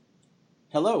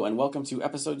Hello, and welcome to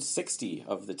episode 60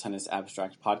 of the Tennis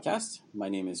Abstract podcast. My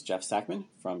name is Jeff Sackman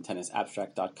from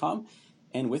tennisabstract.com,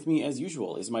 and with me, as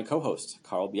usual, is my co-host,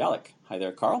 Carl Bialik. Hi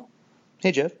there, Carl.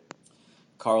 Hey, Jeff.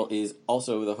 Carl is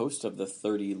also the host of the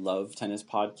 30 Love Tennis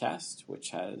podcast, which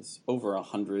has over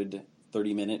 100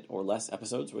 30-minute or less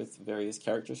episodes with various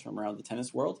characters from around the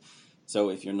tennis world. So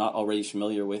if you're not already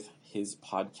familiar with his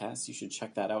podcast, you should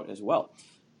check that out as well.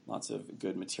 Lots of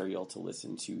good material to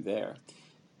listen to there.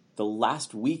 The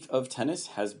last week of tennis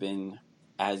has been,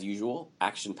 as usual,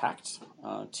 action-packed.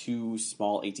 Two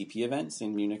small ATP events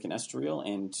in Munich and Estoril,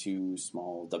 and two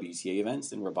small WTA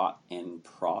events in Rabat and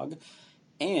Prague.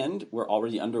 And we're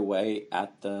already underway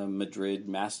at the Madrid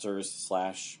Masters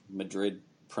 / Madrid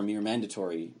Premier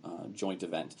Mandatory joint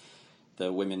event.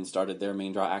 The women started their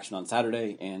main draw action on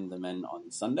Saturday and the men on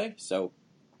Sunday. So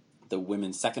the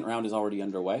women's second round is already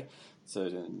underway. So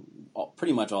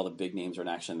pretty much all the big names are in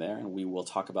action there, and we will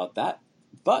talk about that.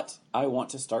 But I want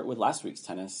to start with last week's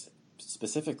tennis,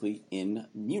 specifically in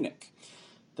Munich.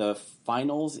 The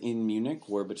finals in Munich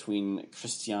were between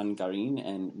Cristian Garin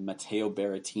and Matteo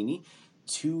Berrettini,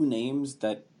 two names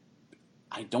that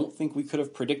I don't think we could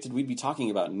have predicted we'd be talking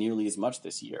about nearly as much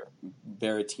this year.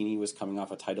 Berrettini was coming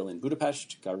off a title in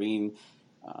Budapest. Garin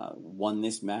won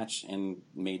this match and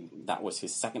that was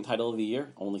his second title of the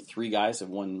year. Only three guys have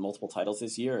won multiple titles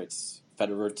this year. It's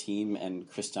Federer, Thiem, and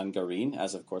Cristian Garin,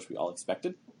 as of course we all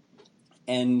expected.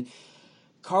 And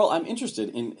Carl, I'm interested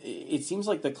in, it seems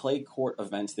like the clay court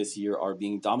events this year are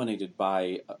being dominated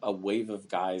by a wave of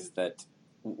guys that,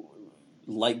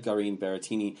 like Garin,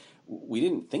 Berrettini, we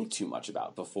didn't think too much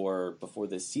about before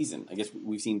this season. I guess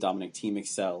we've seen Dominic Thiem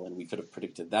excel, and we could have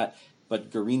predicted that. But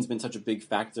Garin's been such a big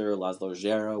factor. Laszlo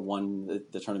Djere won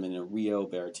the tournament in Rio.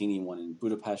 Berrettini won in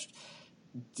Budapest.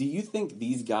 Do you think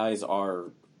these guys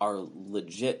are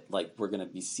legit, like we're going to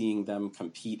be seeing them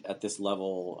compete at this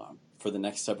level for the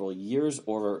next several years?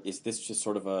 Or is this just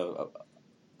sort of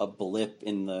a blip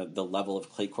in the level of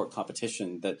clay court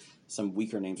competition that some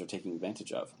weaker names are taking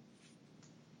advantage of?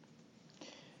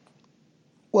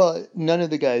 Well, none of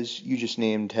the guys you just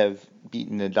named have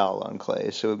beaten Nadal on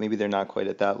clay, so maybe they're not quite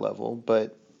at that level.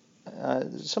 But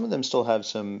some of them still have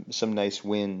some nice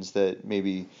wins that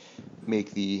maybe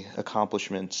make the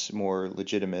accomplishments more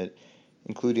legitimate,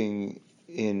 including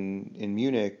in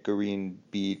Munich, Garin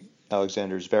beat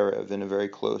Alexander Zverev in a very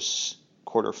close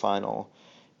quarterfinal,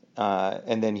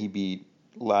 and then he beat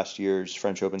last year's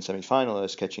French Open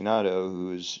semifinalist Cecchinato, who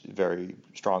was very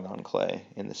strong on clay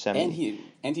in the semi.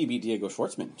 And he beat Diego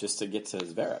Schwartzman just to get to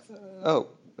Zverev. Oh,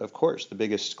 of course, the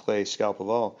biggest clay scalp of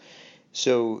all.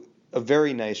 So a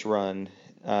very nice run.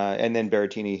 And then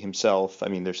Berrettini himself, I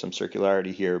mean, there's some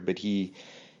circularity here, but he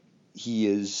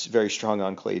is very strong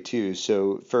on clay too.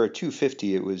 So for a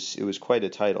 250, it was quite a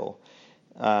title.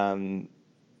 And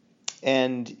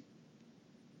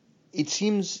it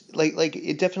seems like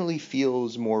it definitely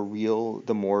feels more real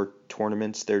the more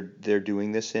tournaments they're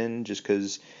doing this in, just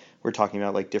because we're talking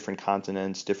about like different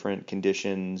continents, different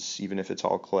conditions, even if it's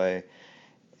all clay.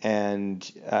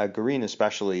 And Garin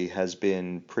especially has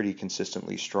been pretty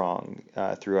consistently strong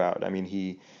throughout. I mean,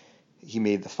 he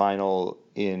made the final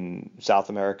in South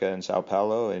America in Sao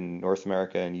Paulo, in North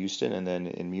America in Houston, and then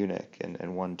in Munich,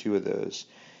 and won two of those.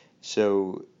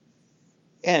 So,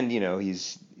 and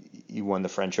he won the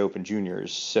French Open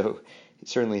Juniors, so he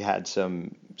certainly had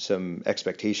some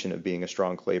expectation of being a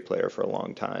strong clay player for a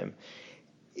long time.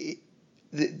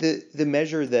 The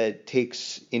measure that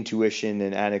takes intuition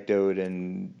and anecdote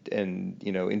and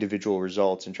individual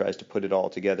results and tries to put it all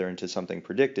together into something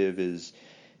predictive is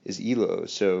ELO.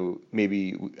 So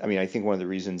maybe, I mean, I think one of the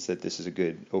reasons that this is a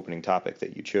good opening topic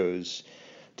that you chose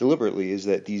deliberately is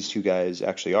that these two guys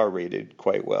actually are rated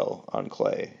quite well on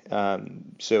clay.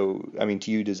 So, I mean,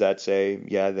 to you, does that say,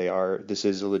 yeah, this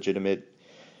is a legitimate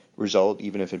result,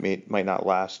 even if it might not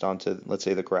last onto, let's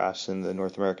say, the grass in the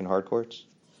North American hard courts?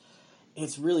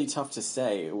 It's really tough to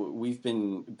say. We've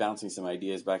been bouncing some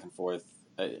ideas back and forth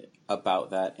about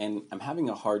that, and I'm having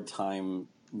a hard time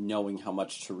knowing how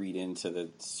much to read into the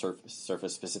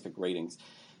surface-specific ratings.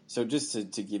 So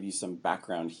just to give you some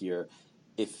background here,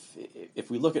 if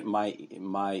we look at my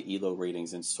ELO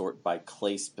ratings and sort by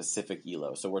clay-specific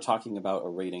ELO, so we're talking about a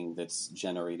rating that's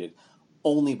generated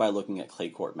only by looking at clay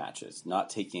court matches, not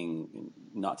taking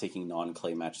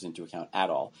non-clay matches into account at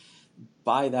all.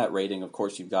 By that rating, of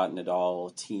course, you've got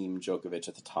Nadal, Thiem, Djokovic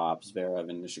at the top, Zverev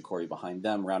and Nishikori behind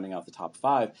them, rounding out the top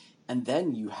five. And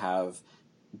then you have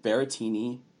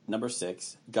Berrettini, number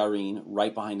 6, Garin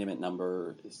right behind him at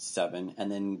number 7,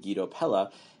 and then Guido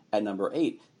Pella at number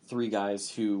 8. Three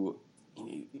guys who,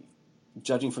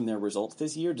 judging from their results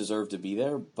this year, deserve to be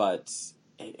there, but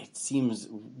it seems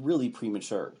really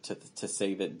premature to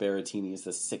say that Berrettini is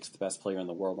the 6th best player in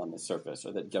the world on this surface,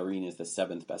 or that Garin is the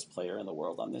 7th best player in the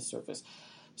world on this surface.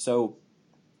 So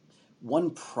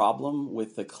one problem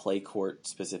with the clay court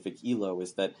specific ELO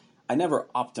is that I never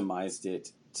optimized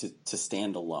it to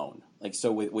stand alone. Like, so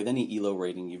with any ELO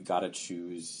rating, you've got to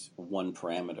choose one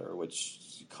parameter, which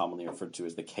is commonly referred to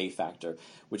as the K factor,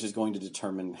 which is going to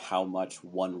determine how much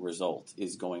one result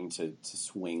is going to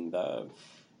swing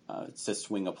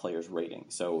a player's rating.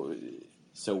 So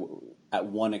at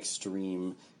one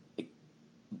extreme,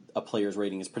 a player's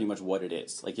rating is pretty much what it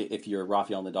is. Like, if you're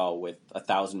Rafael Nadal with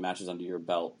 1,000 matches under your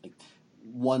belt, like,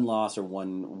 one loss or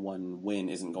one win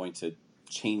isn't going to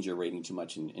change your rating too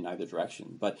much in either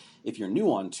direction. But if you're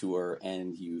new on tour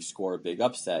and you score a big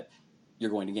upset, you're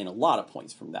going to gain a lot of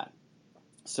points from that.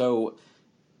 So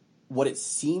what it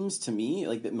seems to me,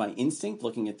 like, that my instinct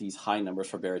looking at these high numbers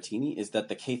for Berrettini is that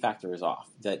the K factor is off,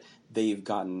 that they've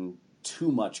gotten too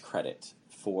much credit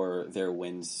for their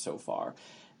wins so far.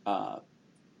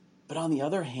 But on the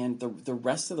other hand, the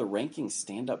rest of the rankings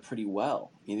stand up pretty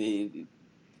well.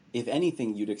 If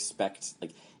anything, you'd expect,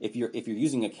 like, if you're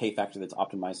using a K factor that's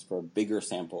optimized for a bigger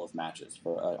sample of matches,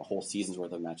 for a whole season's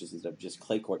worth of matches instead of just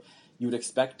clay court, you would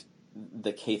expect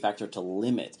the K factor to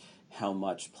limit how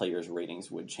much players' ratings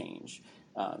would change.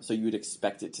 So you would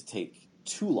expect it to take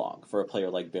too long for a player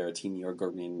like Berrettini or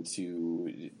Garin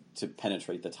to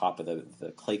penetrate the top of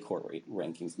the clay court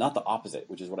rankings, not the opposite,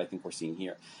 which is what I think we're seeing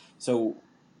here. So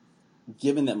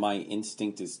given that my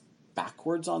instinct is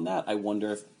backwards on that, I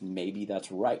wonder if maybe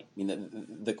that's right. I mean,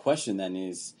 the question then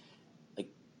is, like,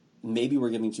 maybe we're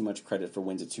giving too much credit for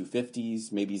wins at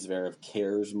 250s. Maybe Zverev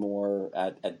cares more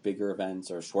at bigger events,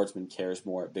 or Schwartzman cares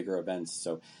more at bigger events.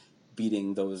 So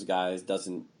beating those guys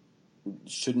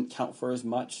shouldn't count for as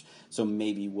much. So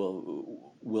maybe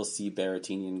we'll see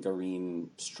Berrettini and Garin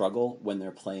struggle when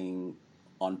they're playing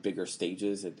on bigger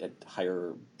stages at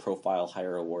higher profile,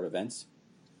 higher award events.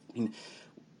 I mean,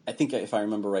 I think if I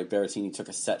remember right, Berrettini took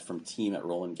a set from Thiem at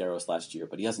Roland Garros last year,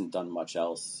 but he hasn't done much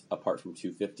else apart from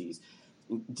 250s.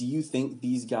 Do you think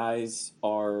these guys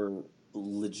are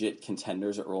legit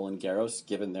contenders at Roland Garros,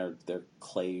 given their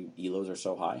clay ELOs are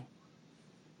so high?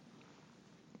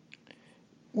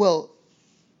 Well,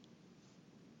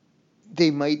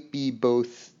 they might be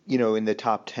both, in the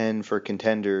top 10 for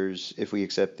contenders if we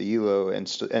accept the ELO,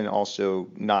 and also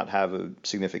not have a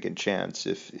significant chance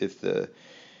if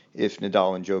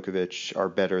Nadal and Djokovic are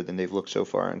better than they've looked so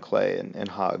far in clay and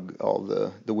hog all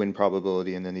the win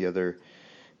probability, and then the other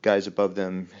guys above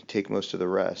them take most of the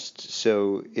rest.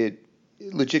 So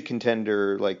legit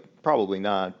contender, like, probably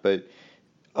not, but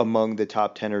among the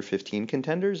top 10 or 15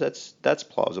 contenders, that's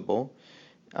plausible.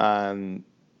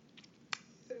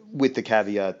 With the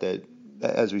caveat that,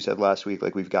 as we said last week,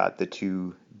 like, we've got the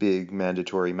 2 big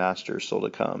mandatory Masters still to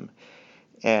come,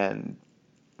 and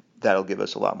that'll give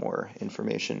us a lot more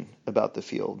information about the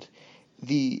field.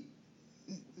 One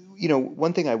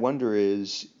thing I wonder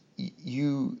is,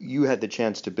 you had the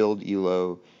chance to build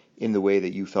ELO in the way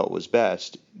that you felt was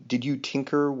best. Did you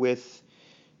tinker with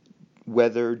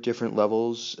whether different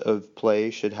levels of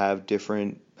play should have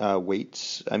different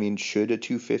weights? I mean, should a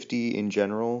 250 in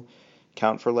general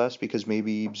count for less because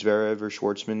maybe Zverev or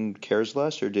Schwartzman cares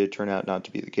less, or did it turn out not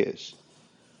to be the case?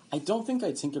 I don't think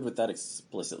I tinkered with that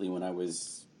explicitly when I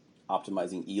was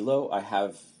optimizing ELO. I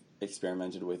have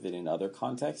experimented with it in other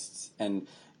contexts, and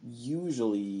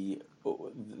usually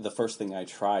the first thing I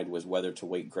tried was whether to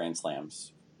weight Grand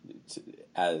Slams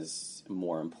as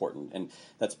more important, and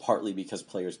that's partly because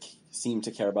players seem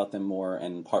to care about them more,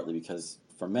 and partly because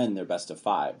for men they're best of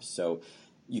 5. So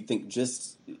you'd think,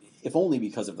 just if only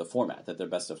because of the format, that they're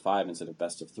best of 5 instead of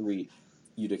best of 3,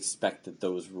 you'd expect that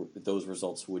those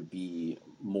results would be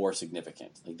more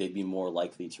significant. Like, they'd be more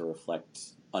likely to reflect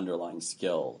underlying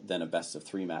skill than a best of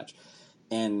 3 match.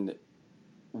 And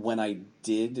when I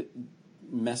did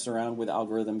mess around with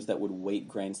algorithms that would weight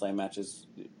Grand Slam matches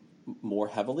more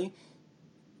heavily,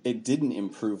 it didn't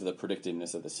improve the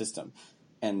predictiveness of the system.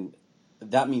 And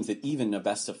that means that even a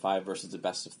best of 5 versus a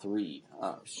best of 3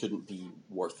 shouldn't be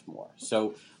worth more.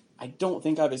 So I don't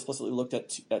think I've explicitly looked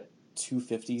at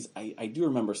 250s. I do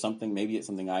remember something, maybe it's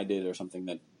something I did or something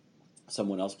that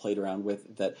someone else played around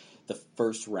with, that the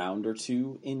first round or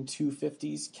two in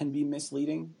 250s can be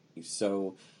misleading.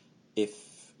 So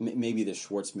if maybe the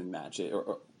Schwartzman match,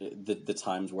 or the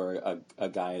times where a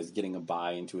guy is getting a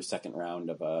bye into a second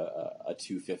round of a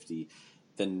 250,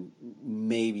 then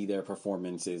maybe their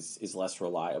performance is less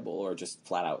reliable, or just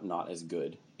flat out not as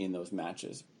good in those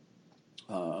matches.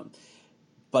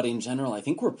 But in general, I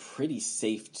think we're pretty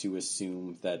safe to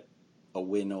assume that a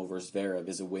win over Zverev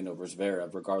is a win over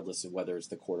Zverev, regardless of whether it's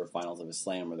the quarterfinals of a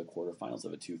Slam or the quarterfinals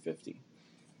of a 250.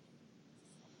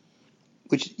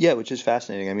 Which is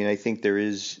fascinating. I mean, I think there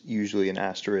is usually an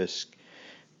asterisk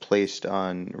placed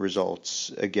on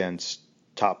results against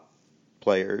top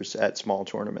players at small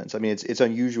tournaments. I mean, it's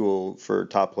unusual for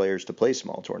top players to play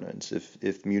small tournaments.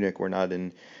 If Munich were not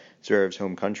in Zverev's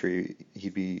home country,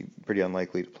 he'd be pretty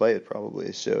unlikely to play it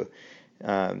probably. So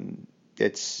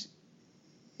it's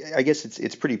I guess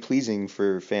it's pretty pleasing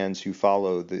for fans who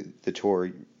follow the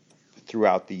tour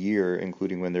throughout the year,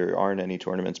 including when there aren't any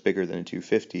tournaments bigger than a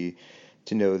 250,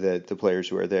 to know that the players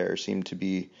who are there seem to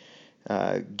be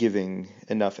giving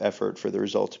enough effort for the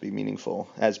result to be meaningful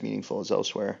as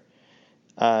elsewhere.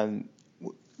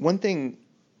 One thing,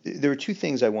 there were two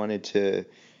things I wanted to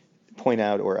point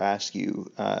out or ask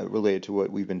you related to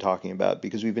what we've been talking about,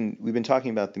 because we've been talking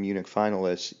about the Munich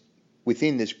finalists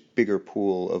within this bigger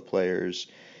pool of players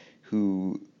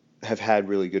who have had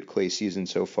really good clay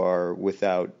seasons so far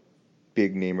without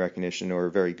big name recognition or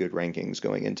very good rankings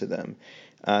going into them.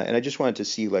 And I just wanted to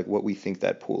see like what we think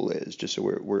that pool is, just so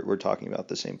we're talking about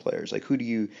the same players. Like, who do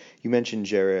you mentioned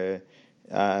Jere.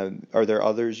 Are there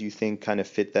others you think kind of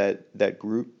fit that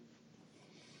group?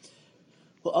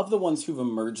 Well, of the ones who've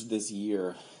emerged this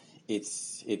year,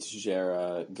 it's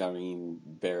Jere, Garin,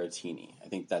 Berrettini. I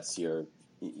think that's your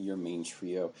main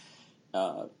trio.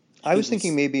 I was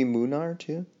thinking maybe Munar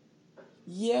too.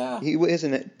 Yeah. He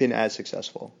hasn't been as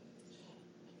successful.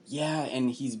 Yeah, and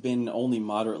he's been only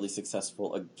moderately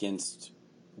successful against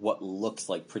what looks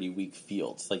like pretty weak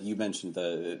fields. Like you mentioned,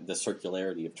 the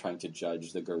circularity of trying to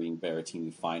judge the Garin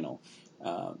Berrettini final.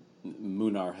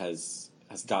 Munar has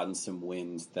gotten some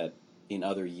wins that in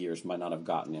other years might not have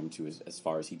gotten him to as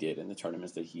far as he did in the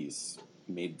tournaments that he's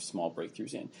made small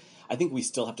breakthroughs in. I think we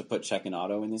still have to put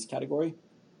Cecchinato in this category.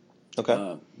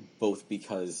 Okay. Both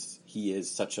because he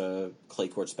is such a clay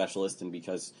court specialist and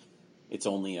because it's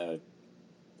only a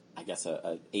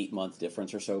 8-month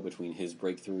difference or so between his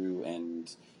breakthrough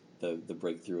and the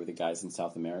breakthrough of the guys in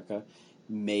South America.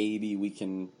 Maybe we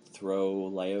can throw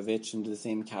Lajovic into the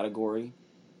same category.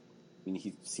 I mean,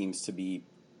 he seems to be,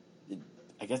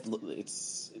 I guess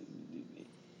it's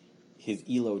his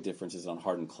ELO differences on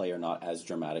hard and clay are not as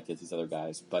dramatic as these other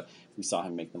guys, but we saw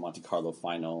him make the Monte Carlo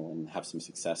final and have some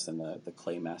success in the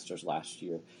Clay Masters last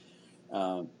year.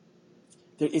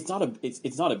 It's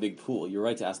not a big pool. You're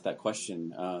right to ask that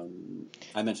question.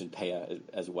 I mentioned Peja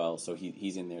as well, so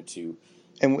he's in there too.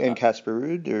 And Casper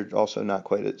Ruud, they're also not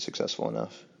quite successful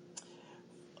enough.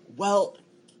 Well,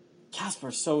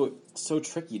 Casper's so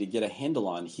tricky to get a handle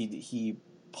on. He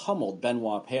pummeled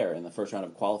Benoit Paire in the first round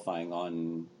of qualifying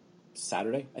on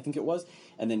Saturday, I think it was,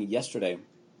 and then yesterday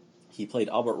he played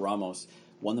Albert Ramos,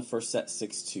 won the first set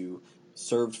 6-2.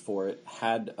 Served for it,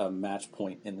 had a match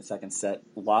point in the second set,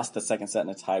 lost the second set in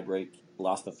a tiebreak,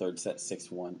 lost the third set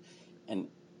 6-1, and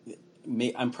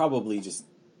I'm probably just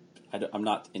I'm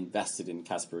not invested in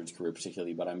Casper Ruud's career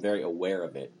particularly, but I'm very aware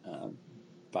of it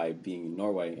by being in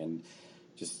Norway and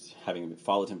just having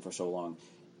followed him for so long.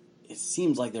 It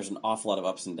seems like there's an awful lot of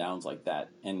ups and downs like that,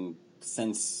 and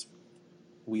since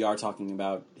we are talking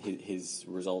about his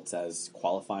results as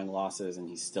qualifying losses, and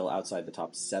he's still outside the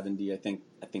top 70. I think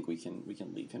we can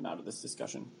leave him out of this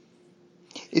discussion.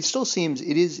 It still seems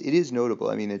it is notable.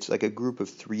 I mean, it's like a group of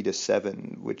 3 to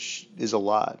 7, which is a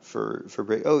lot for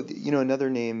break. Oh,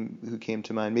 another name who came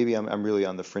to mind. Maybe I'm really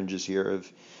on the fringes here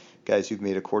of guys who've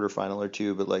made a quarterfinal or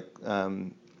two, but like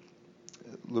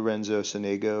Lorenzo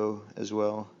Sonego as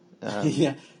well.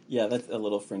 Yeah, that's a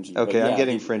little fringy. Okay, yeah, I'm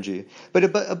getting fringy. But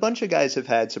a bunch of guys have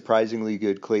had surprisingly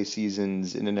good clay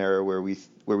seasons in an era where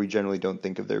we generally don't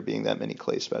think of there being that many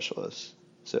clay specialists.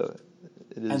 So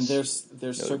it is. And there's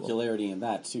notable. circularity in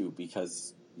that too,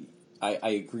 because I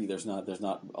agree. There's not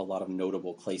a lot of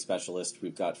notable clay specialists.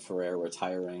 We've got Ferrer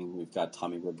retiring. We've got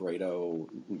Tommy Robredo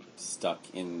stuck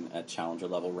in at challenger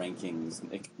level rankings.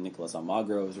 Nicolas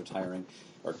Almagro is retiring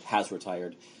or has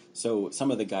retired. So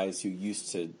some of the guys who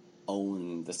used to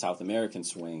own the South American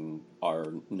swing are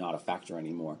not a factor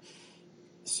anymore.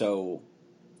 So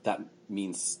that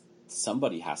means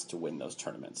somebody has to win those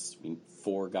tournaments. I mean,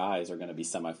 4 guys are going to be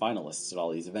semifinalists at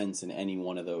all these events, and any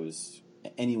one of those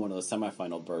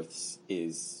semifinal berths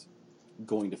is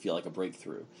going to feel like a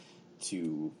breakthrough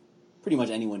to pretty much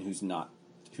anyone who's not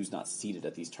seated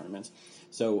at these tournaments.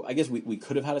 So I guess we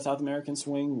could have had a South American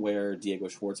swing where Diego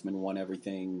Schwartzman won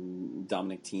everything,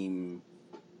 Dominic Thiem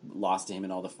lost to him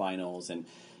in all the finals, and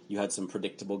you had some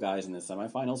predictable guys in the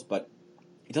semifinals, but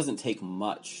it doesn't take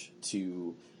much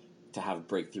to have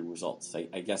breakthrough results.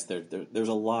 I guess there's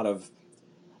a lot of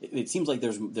it seems like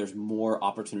there's more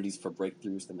opportunities for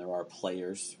breakthroughs than there are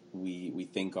players we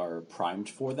think are primed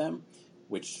for them,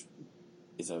 which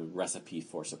is a recipe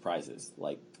for surprises,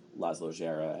 like Laszlo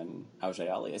Gera and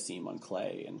Auger-Aliassime on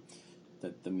clay, and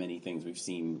the many things we've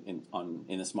seen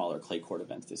in the smaller clay court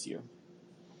events this year.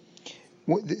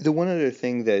 The one other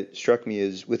thing that struck me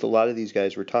is with a lot of these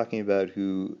guys we're talking about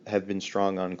who have been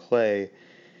strong on clay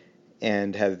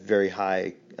and have very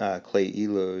high clay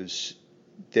elos,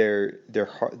 their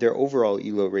overall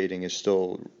elo ranking is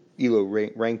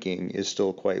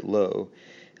still quite low.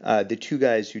 The two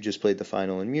guys who just played the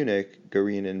final in Munich,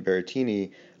 Garin and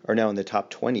Berrettini, are now in the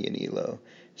top 20 in elo.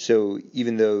 So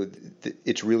even though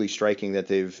it's really striking that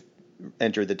they've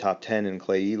entered the top 10 in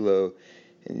clay elo,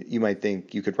 you might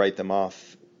think you could write them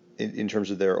off in terms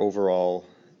of their overall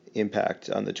impact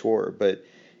on the tour, but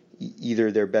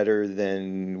either they're better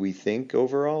than we think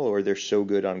overall, or they're so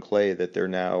good on clay that they're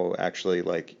now actually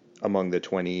like among the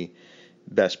 20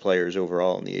 best players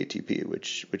overall in the ATP,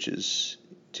 which is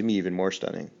to me even more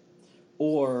stunning.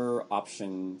 Or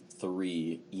option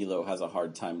 3, Elo has a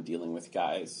hard time dealing with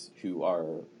guys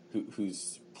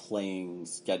whose playing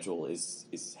schedule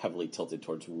is heavily tilted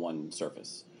towards one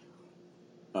surface.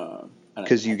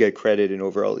 Because you get credit in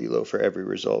overall elo for every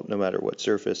result, no matter what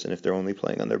surface, and if they're only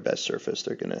playing on their best surface,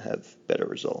 they're going to have better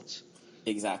results.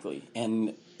 Exactly.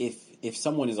 And if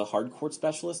someone is a hard court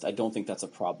specialist, I don't think that's a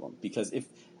problem, because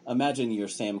imagine you're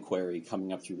Sam Querrey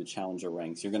coming up through the challenger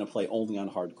ranks, you're going to play only on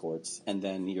hard courts, and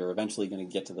then you're eventually going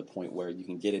to get to the point where you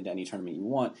can get into any tournament you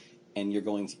want, and you're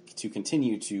going to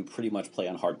continue to pretty much play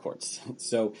on hard courts.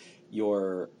 So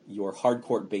your hard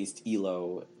court based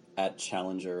elo at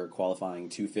challenger qualifying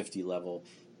 250 level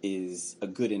is a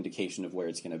good indication of where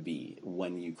it's going to be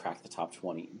when you crack the top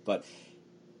 20. But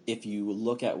if you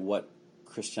look at what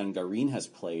Cristian Garin has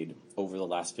played over the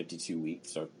last 52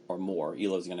 weeks or more,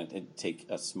 Elo is going to take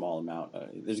a small amount.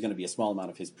 There's going to be a small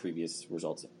amount of his previous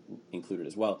results included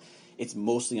as well. It's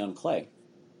mostly on clay.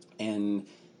 And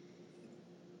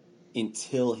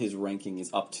until his ranking is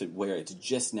up to where it's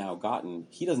just now gotten,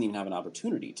 he doesn't even have an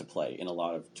opportunity to play in a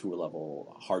lot of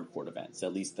tour-level hard-court events,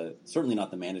 at least certainly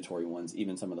not the mandatory ones,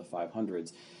 even some of the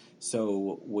 500s.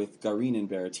 So with Garin and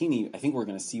Berrettini, I think we're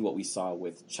going to see what we saw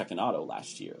with Cecchinato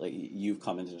last year. Like you've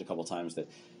commented a couple times that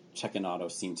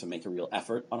Cecchinato seemed to make a real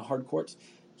effort on hard court.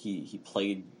 He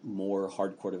played more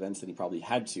hard court events than he probably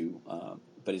had to,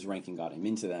 but his ranking got him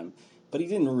into them. But he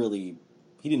didn't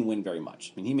win very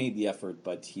much. I mean, he made the effort,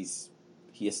 but he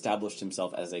established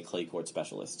himself as a clay court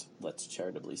specialist, let's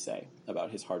charitably say,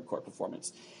 about his hard court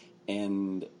performance.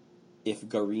 And if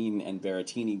Garin and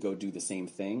Berrettini go do the same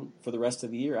thing for the rest of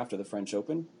the year after the French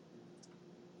Open,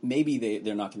 maybe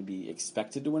they're not going to be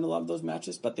expected to win a lot of those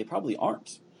matches, but they probably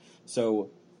aren't.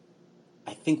 So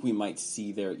I think we might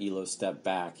see their elo step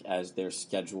back as their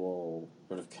schedule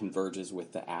sort of converges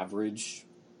with the average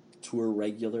tour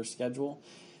regular schedule.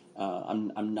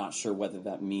 I'm not sure whether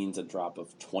that means a drop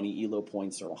of 20 elo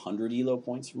points or 100 elo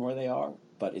points from where they are,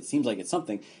 but it seems like it's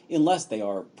something, unless they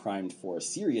are primed for a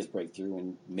serious breakthrough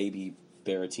and maybe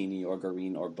Berrettini or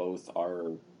Garin or both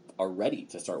are ready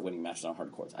to start winning matches on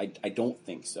hard courts. I don't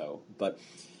think so, but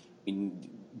I mean,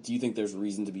 do you think there's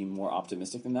reason to be more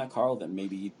optimistic than that, Carl, that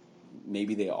maybe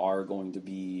they are going to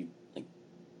be like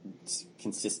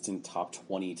consistent top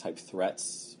 20 type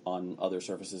threats on other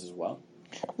surfaces as well?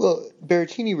 Well,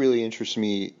 Berrettini really interests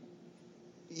me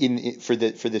for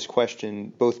this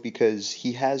question, both because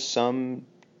he has some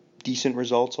decent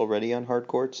results already on hard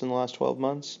courts in the last 12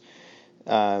 months.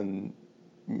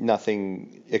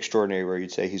 Nothing extraordinary where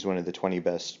you'd say he's one of the 20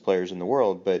 best players in the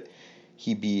world, but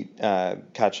he beat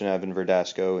Kachev and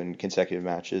Verdasco in consecutive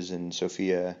matches, and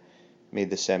Sofia made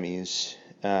the semis.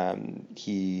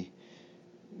 He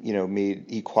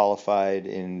qualified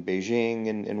in Beijing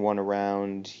and won a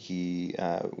round. He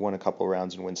won a couple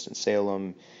rounds in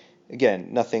Winston-Salem. Again,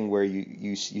 nothing where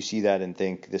you see that and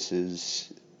think this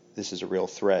is a real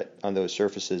threat on those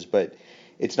surfaces, but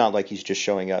it's not like he's just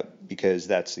showing up because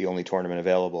that's the only tournament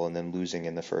available and then losing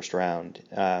in the first round.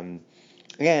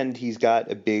 And he's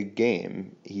got a big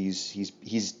game.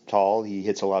 He's tall. He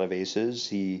hits a lot of aces.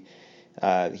 He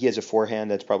has a forehand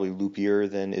that's probably loopier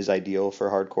than is ideal for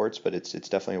hard courts, but it's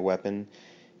definitely a weapon.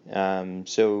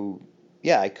 So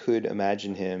yeah, I could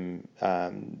imagine him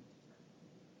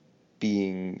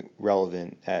being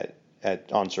relevant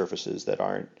on surfaces that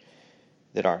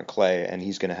aren't clay, and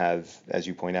he's going to have, as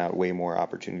you point out, way more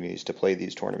opportunities to play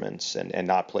these tournaments and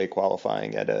not play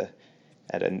qualifying at a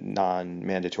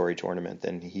non-mandatory tournament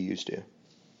than he used to.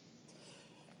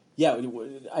 Yeah,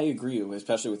 I agree,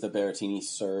 especially with the Berrettini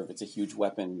serve. It's a huge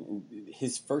weapon.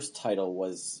 His first title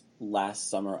was last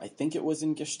summer. I think it was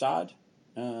in Gstaad,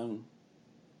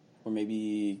 or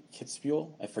maybe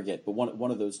Kitzbühel, I forget, but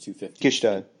one of those 250s.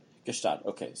 Gstaad. Gstaad.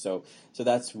 Okay, so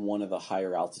that's one of the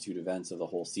higher altitude events of the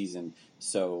whole season.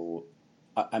 So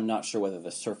I'm not sure whether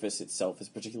the surface itself is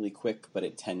particularly quick, but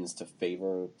it tends to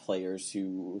favor players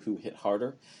who hit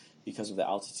harder because of the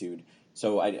altitude.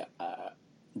 So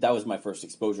that was my first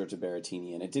exposure to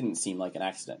Berrettini, and it didn't seem like an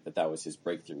accident that was his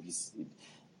breakthrough.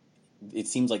 It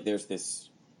seems like there's this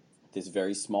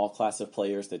very small class of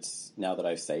players that's, now that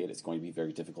I say it, it's going to be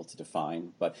very difficult to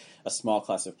define, but a small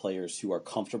class of players who are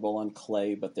comfortable on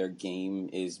clay, but their game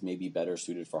is maybe better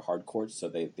suited for hard courts, so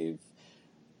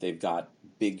they've got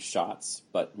big shots,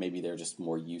 but maybe they're just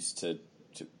more used to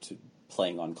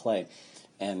playing on clay.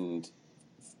 And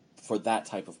for that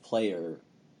type of player,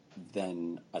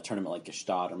 then a tournament like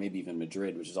Gstaad or maybe even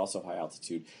Madrid, which is also high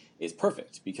altitude, is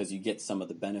perfect because you get some of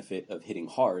the benefit of hitting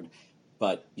hard,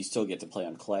 but you still get to play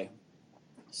on clay.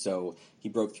 So he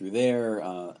broke through there.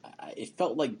 It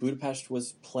felt like Budapest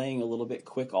was playing a little bit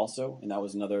quick also, and that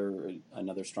was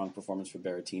another strong performance for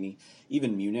Berrettini.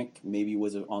 Even Munich maybe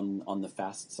was on the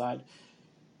fast side.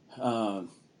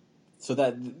 So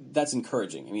that's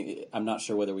encouraging. I mean, I'm not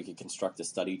sure whether we could construct a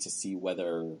study to see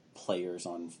whether players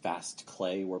on fast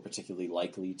clay were particularly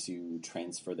likely to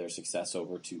transfer their success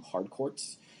over to hard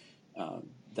courts.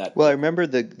 Well, I remember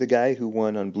the guy who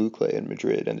won on blue clay in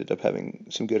Madrid ended up having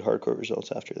some good hard court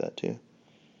results after that too.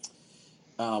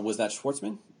 Was that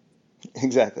Schwartzman?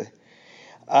 Exactly.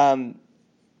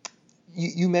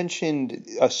 You mentioned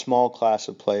a small class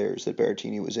of players that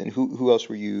Berrettini was in. Who else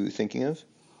were you thinking of?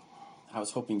 I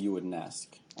was hoping you wouldn't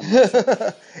ask.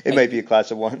 It might be a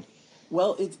class of one.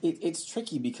 Well, it's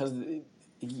tricky because...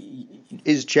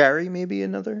 Is Jarry maybe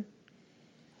another?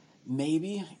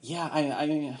 Maybe.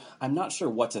 Yeah, I'm not sure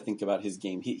what to think about his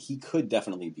game. He could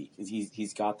definitely be.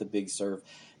 He's got the big serve.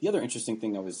 The other interesting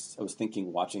thing I was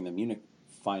thinking watching the Munich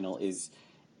final is...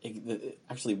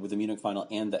 actually, with the Munich final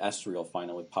and the Estoril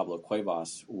final with Pablo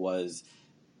Cuevas was...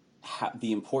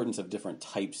 the importance of different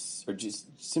types or just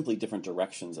simply different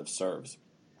directions of serves.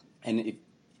 And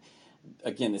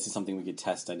again, this is something we could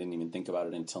test. I didn't even think about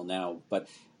it until now, but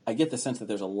I get the sense that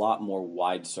there's a lot more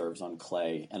wide serves on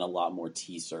clay and a lot more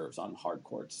tee serves on hard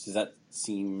courts. Does that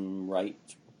seem right,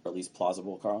 or at least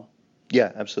plausible, Carl?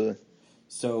 Yeah, absolutely.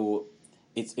 So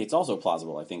it's also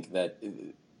plausible, I think, that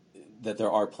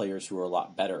there are players who are a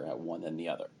lot better at one than the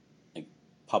other.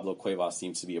 Pablo Cuevas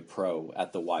seems to be a pro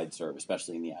at the wide serve,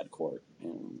 especially in the ad court.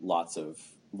 And lots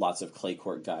of clay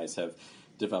court guys have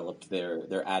developed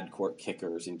their ad court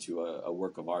kickers into a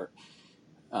work of art.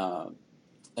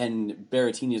 And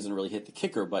Berrettini doesn't really hit the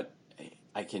kicker, but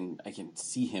I can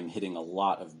see him hitting a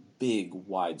lot of big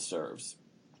wide serves.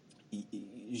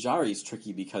 Jarry's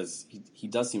tricky because he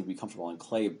does seem to be comfortable on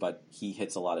clay, but he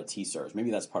hits a lot of tee serves.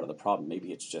 Maybe that's part of the problem.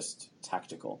 Maybe it's just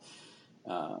tactical.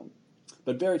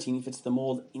 But Berrettini fits the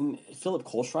mold. Philip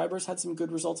Kohlschreiber's had some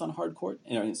good results on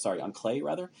on clay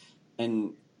rather,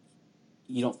 and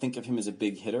you don't think of him as a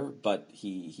big hitter, but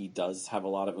he does have a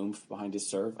lot of oomph behind his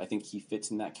serve. I think he fits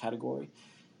in that category.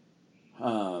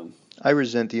 I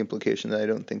resent the implication that I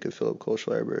don't think of Philip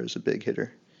Kohlschreiber as a big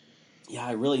hitter. Yeah,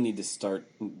 I really need to start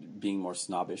being more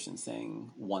snobbish and saying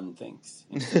one thinks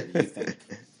instead of you think.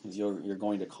 You're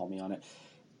going to call me on it.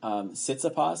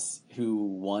 Tsitsipas, who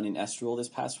won in Estoril this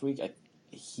past week,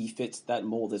 he fits that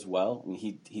mold as well. I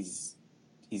mean, he's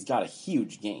got a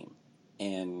huge game,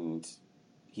 and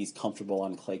he's comfortable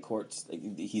on clay courts.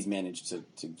 He's managed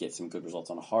to get some good results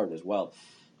on hard as well.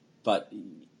 But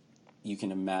you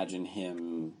can imagine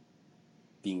him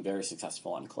being very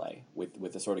successful on clay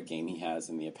with the sort of game he has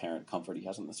and the apparent comfort he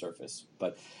has on the surface.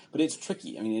 But it's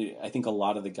tricky. I mean, I think a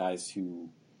lot of the guys who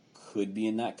could be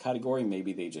in that category,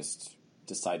 maybe they just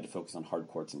decide to focus on hard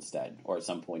courts instead, or at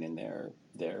some point in their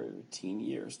teen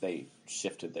years they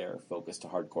shifted their focus to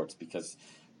hard courts because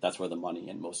that's where the money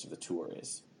and most of the tour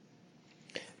is.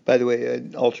 By the way,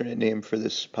 an alternate name for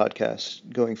this podcast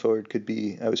going forward could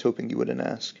be I was hoping you wouldn't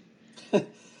ask.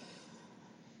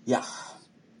 Yeah.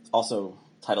 Also,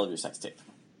 title of your sex tape.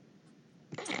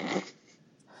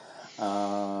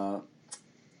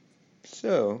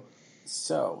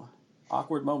 So,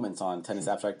 awkward moments on Tennis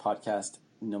Abstract Podcast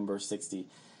number 60.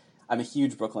 I'm a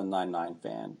huge Brooklyn Nine-Nine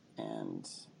fan, and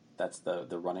that's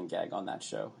the running gag on that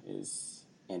show is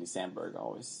Andy Samberg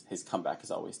always, his comeback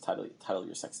is always title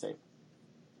your sex tape.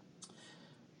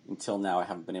 Until now, I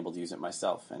haven't been able to use it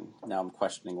myself, and now I'm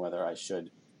questioning whether I should.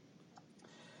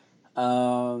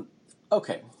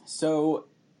 Okay, so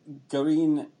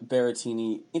Garin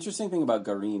Berrettini. Interesting thing about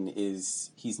Garin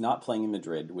is he's not playing in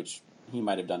Madrid, which he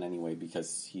might have done anyway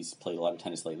because he's played a lot of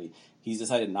tennis lately. He's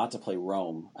decided not to play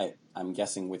Rome. I'm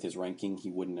guessing with his ranking, he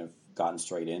wouldn't have gotten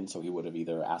straight in, so he would have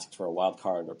either asked for a wild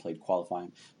card or played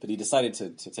qualifying. But he decided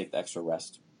to take the extra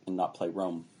rest and not play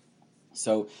Rome.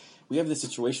 So we have this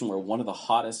situation where one of the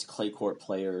hottest clay court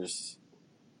players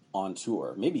on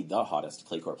tour, maybe the hottest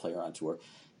clay court player on tour,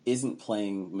 isn't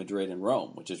playing Madrid and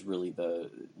Rome, which is really the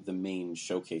main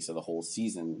showcase of the whole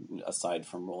season, aside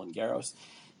from Roland Garros.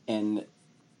 And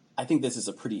I think this is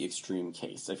a pretty extreme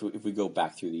case. If we go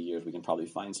back through the years, we can probably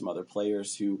find some other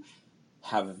players who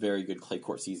have very good clay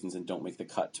court seasons and don't make the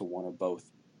cut to one or both.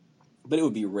 But it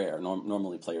would be rare.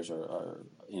 Normally players are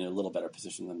in a little better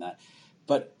position than that.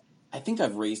 But I think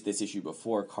I've raised this issue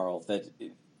before, Carl, that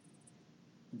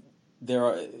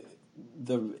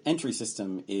the entry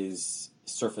system is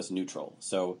surface neutral.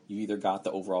 So you either got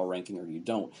the overall ranking or you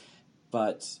don't.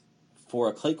 But for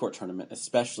a clay court tournament,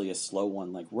 especially a slow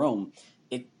one like Rome,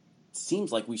 it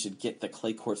seems like we should get the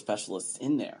clay court specialists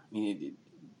in there. I mean,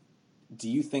 do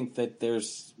you think that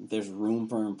there's room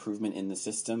for improvement in the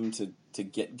system to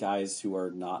get guys who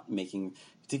are not making,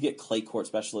 to get clay court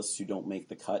specialists who don't make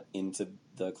the cut into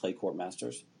the clay court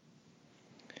masters?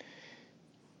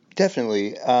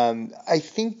 Definitely. I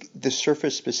think the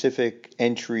surface-specific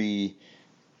entry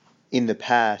in the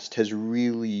past has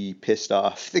really pissed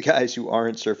off the guys who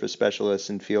aren't surface specialists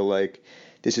and feel like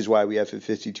this is why we have a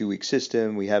 52-week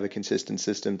system. We have a consistent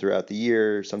system throughout the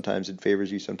year. Sometimes it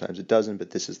favors you, sometimes it doesn't,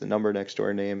 but this is the number next to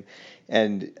our name.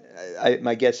 And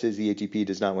my guess is the ATP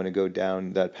does not want to go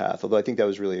down that path, although I think that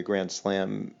was really a Grand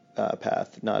Slam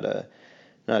path, not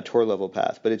a tour level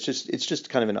path. But it's just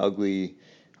kind of an ugly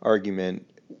argument.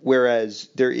 Whereas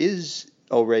there is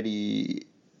already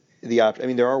the option. I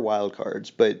mean, there are wild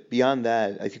cards, but beyond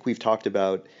that, I think we've talked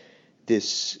about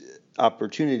this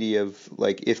opportunity of,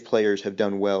 like, if players have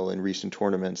done well in recent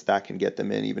tournaments, that can get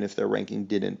them in, even if their ranking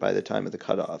didn't by the time of the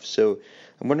cutoff. So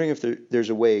I'm wondering if there's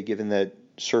a way, given that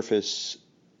surface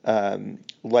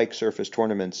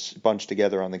tournaments bunched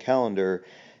together on the calendar,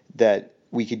 that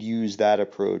we could use that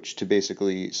approach to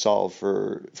basically solve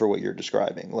for what you're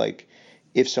describing. Like,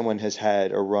 if someone has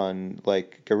had a run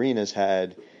like Garina's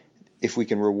had, if we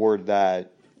can reward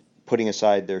that, putting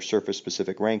aside their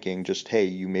surface-specific ranking, just, hey,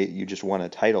 you just won a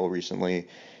title recently,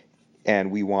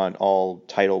 and we want all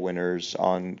title winners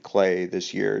on clay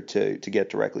this year to get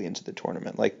directly into the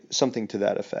tournament, like something to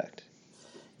that effect.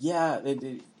 Yeah,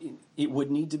 it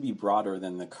would need to be broader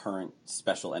than the current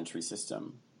special entry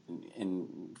system.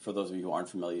 And for those of you who aren't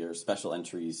familiar, special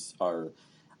entries are,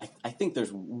 I think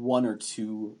there's one or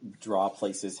two draw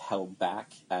places held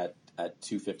back at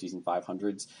 250s and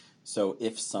 500s. So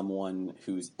if someone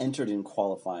who's entered in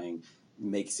qualifying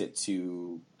makes it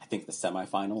to, I think, the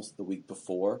semifinals the week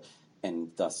before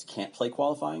and thus can't play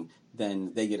qualifying,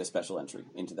 then they get a special entry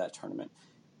into that tournament.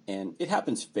 And it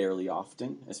happens fairly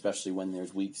often, especially when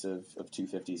there's weeks of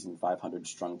 250s and 500s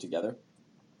strung together.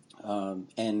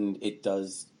 And it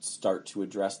does start to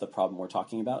address the problem we're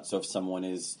talking about. So if someone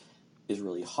is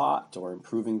really hot or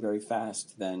improving very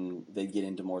fast, then they get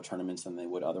into more tournaments than they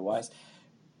would otherwise.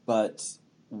 But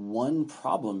one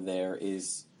problem there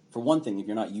is, for one thing, if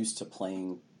you're not used to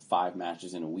playing 5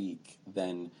 matches in a week,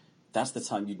 then that's the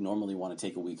time you'd normally want to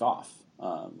take a week off.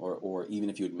 Or even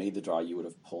if you had made the draw, you would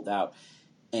have pulled out.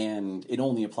 And it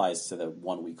only applies to the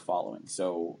 1 week following.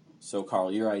 So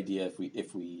Carl, your idea,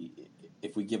 if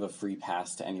we give a free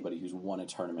pass to anybody who's won a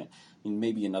tournament, I mean,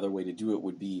 maybe another way to do it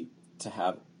would be to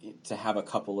have a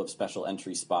couple of special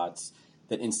entry spots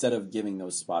that, instead of giving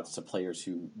those spots to players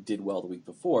who did well the week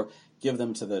before, give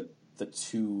them to the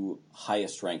 2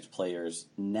 highest ranked players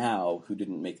now who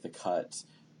didn't make the cut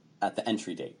at the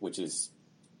entry date, which is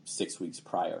 6 weeks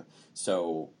prior.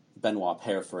 So Benoit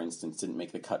Paire, for instance, didn't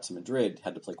make the cut to Madrid,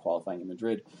 had to play qualifying in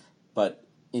Madrid, but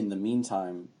in the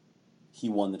meantime, he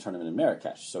won the tournament in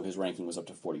Marrakesh, so his ranking was up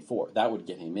to 44. That would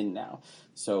get him in now.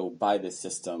 So by this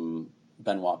system,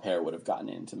 Benoit Paire would have gotten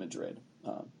into Madrid,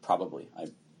 probably. I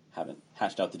haven't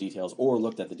hashed out the details or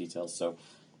looked at the details, so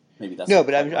maybe that's... No,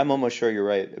 but I'm almost sure you're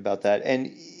right about that.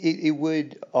 And it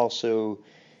would also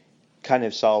kind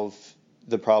of solve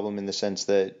the problem in the sense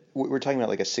that we're talking about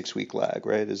like a 6-week lag,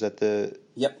 right? Is that the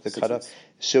cutoff? Weeks.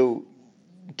 So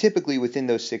typically within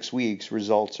those 6 weeks,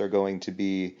 results are going to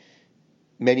be,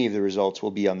 many of the results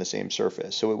will be on the same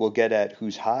surface. So it will get at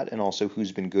who's hot and also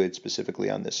who's been good specifically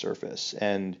on this surface,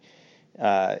 and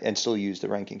still use the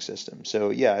ranking system.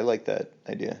 So yeah, I like that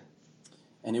idea.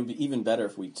 And it would be even better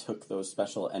if we took those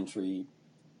special entry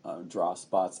draw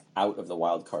spots out of the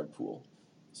wild card pool.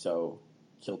 So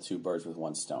kill 2 birds with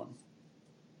 1 stone.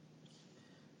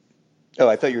 Oh,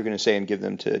 I thought you were going to say and give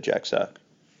them to Jack Sock.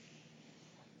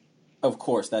 Of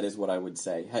course, that is what I would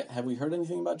say. Have we heard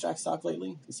anything about Jack Sock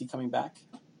lately? Is he coming back?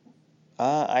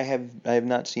 I have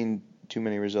not seen too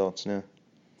many results. No.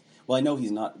 Well, I know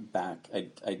he's not back.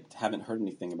 I haven't heard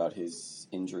anything about his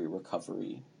injury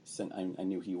recovery. Since I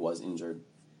knew he was injured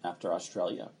after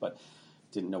Australia, but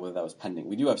didn't know whether that was pending.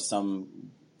 We do have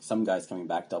some guys coming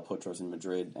back. Del Potro's in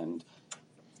Madrid, and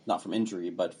not from injury,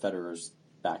 but Federer's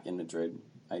back in Madrid.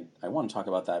 I want to talk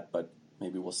about that, but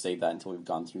maybe we'll save that until we've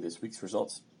gone through this week's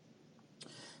results.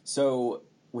 So,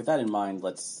 with that in mind,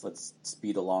 let's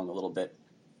speed along a little bit.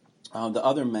 The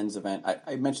other men's event,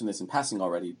 I mentioned this in passing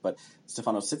already, but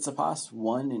Stefanos Tsitsipas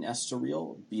won in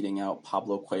Estoril, beating out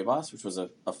Pablo Cuevas, which was a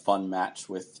fun match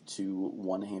with two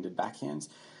one-handed backhands.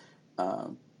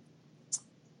 Do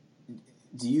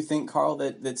you think, Carl,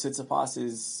 that Tsitsipas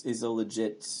is a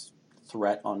legit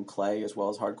threat on clay as well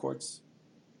as hard courts?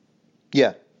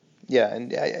 Yeah,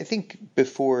 and I think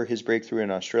before his breakthrough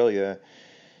in Australia,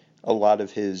 a lot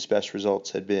of his best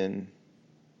results had been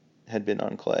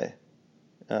on clay.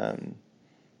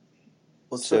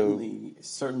 Well,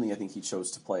 certainly, I think he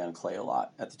chose to play on clay a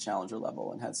lot at the challenger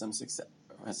level and had some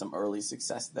early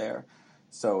success there.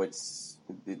 So it's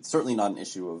certainly not an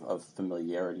issue of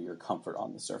familiarity or comfort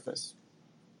on the surface.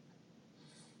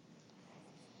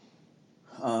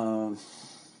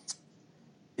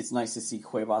 It's nice to see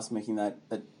Cuevas making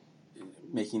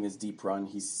this deep run.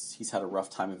 He's had a rough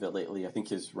time of it lately. I think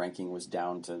his ranking was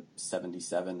down to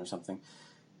 77 or something.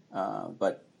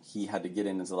 But he had to get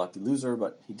in as a lucky loser,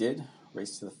 but he did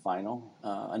race to the final.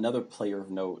 Another player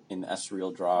of note in the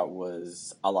Estoril draw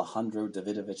was Alejandro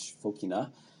Davidovich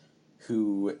Fokina,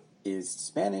 who is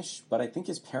Spanish, but I think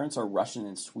his parents are Russian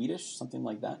and Swedish, something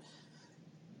like that.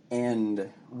 And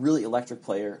really electric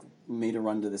player, made a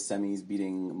run to the semis,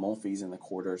 beating Monfils in the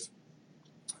quarters,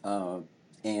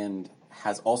 and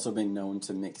has also been known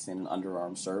to mix in an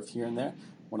underarm serve here and there.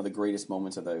 One of the greatest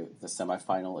moments of the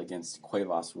semifinal against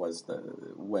Cuevas was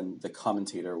when the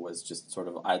commentator was just sort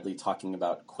of idly talking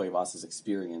about Cuevas'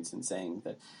 experience and saying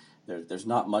that there's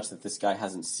not much that this guy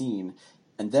hasn't seen.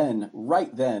 And then,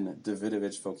 right then,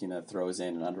 Davidovich Fokina throws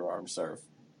in an underarm serve.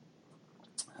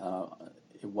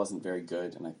 It wasn't very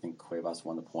good, and I think Cuevas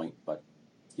won the point, but,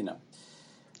 you know.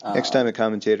 Next time a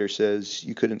commentator says,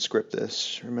 you couldn't script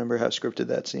this, remember how scripted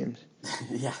that seemed.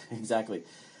 Yeah, exactly.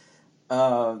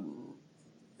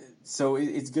 So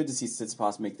it's good to see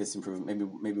Tsitsipas make this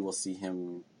improvement. Maybe we'll see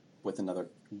him with another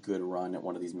good run at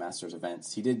one of these Masters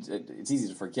events. He did. It's easy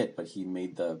to forget, but he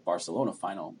made the Barcelona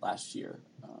final last year,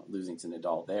 losing to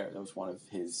Nadal there. That was one of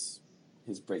his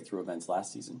breakthrough events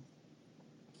last season.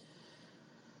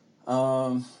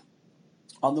 On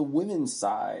the women's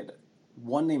side,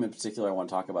 one name in particular I want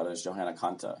to talk about is Johanna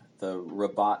Konta. The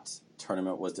Rabat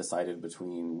tournament was decided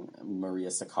between Maria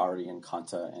Sakkari and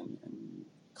Konta, and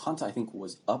Konta, I think,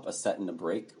 was up a set in the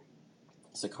break.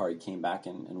 Sakkari came back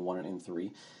and won it in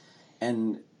 3.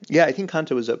 And yeah, I think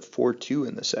Konta was up 4-2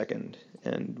 in the second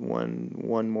and won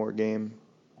one more game.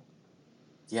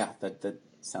 Yeah, that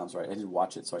sounds right. I did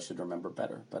watch it, so I should remember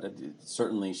better. But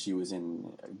certainly she was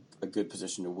in a good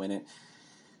position to win it.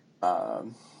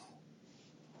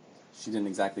 She didn't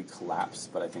exactly collapse,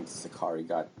 but I think Sakkari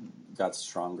got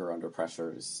stronger under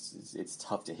pressure. It's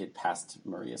tough to hit past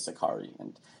Maria Sakkari,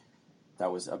 and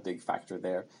that was a big factor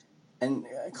there. And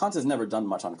Konta's never done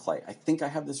much on clay. I think I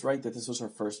have this right, that this was her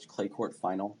first clay court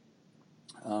final.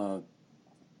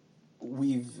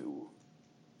 We've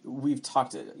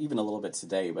talked even a little bit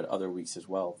today, but other weeks as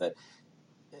well, that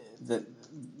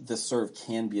the serve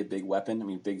can be a big weapon. I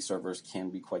mean, big servers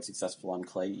can be quite successful on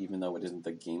clay, even though it isn't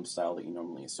the game style that you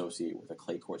normally associate with a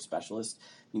clay court specialist.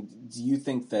 I mean, do you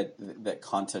think that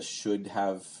Konta should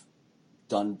have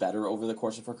done better over the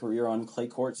course of her career on clay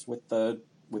courts with the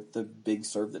big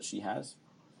serve that she has?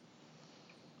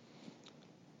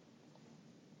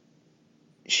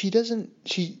 She doesn't.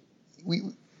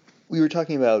 We were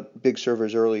talking about big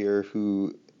servers earlier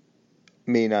who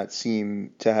may not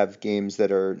seem to have games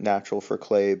that are natural for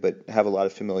clay, but have a lot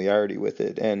of familiarity with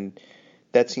it, and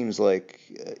that seems like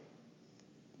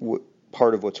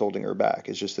part of what's holding her back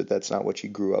is just that that's not what she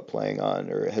grew up playing on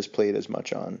or has played as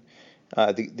much on.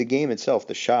 The game itself,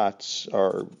 the shots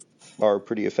are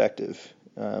pretty effective.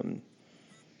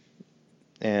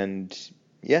 And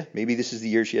yeah, maybe this is the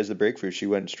year she has the breakthrough. She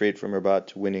went straight from Rabat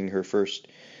to winning her first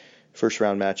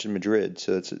round match in Madrid,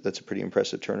 so that's a pretty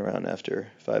impressive turnaround after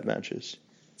 5 matches.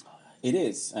 It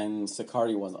is, and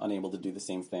Sakkari was unable to do the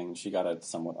same thing. She got a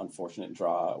somewhat unfortunate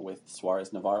draw with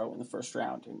Suarez Navarro in the first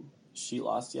round, and she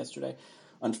lost yesterday.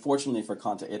 Unfortunately for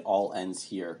Konta, it all ends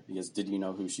here, because did you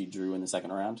know who she drew in the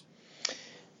second round?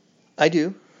 I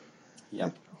do. Yep.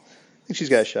 I think she's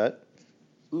got a shot.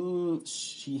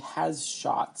 She has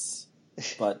shots,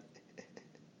 but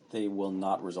they will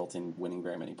not result in winning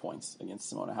very many points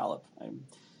against Simona Halep. I'm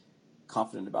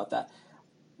confident about that.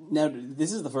 Now,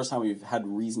 this is the first time we've had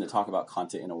reason to talk about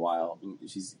Konta in a while.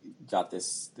 She's got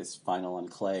this final on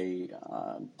clay.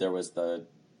 There was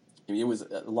it was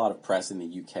a lot of press in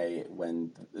the UK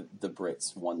when the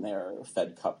Brits won their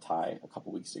Fed Cup tie a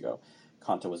couple weeks ago.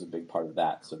 Konta was a big part of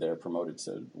that, so they're promoted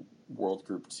to World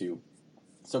Group 2.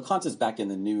 So Konta's back in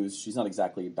the news. She's not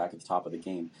exactly back at the top of the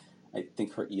game. I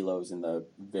think her ELO's in the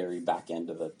very back end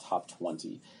of the top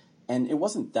 20. And it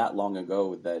wasn't that long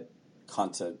ago that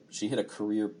Konta, she hit a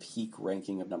career peak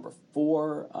ranking of number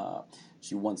 4.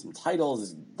 She won some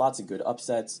titles, lots of good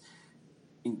upsets.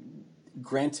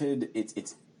 Granted,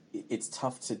 it's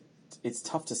tough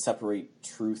to separate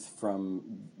truth from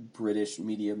British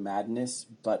media madness,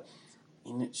 but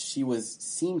she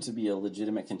seemed to be a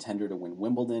legitimate contender to win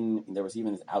Wimbledon. There was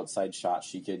even this outside shot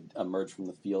she could emerge from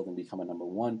the field and become a number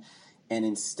 1, and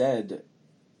instead,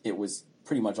 it was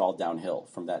pretty much all downhill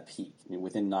from that peak.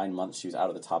 Within 9 months, she was out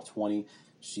of the top 20.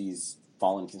 She's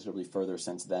fallen considerably further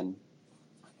since then.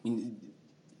 Do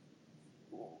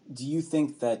you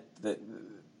think that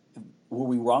were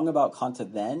we wrong about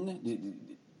Konta then?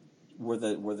 Were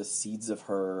the seeds of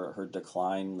her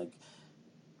decline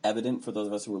evident for those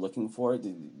of us who were looking for it?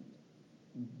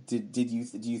 Do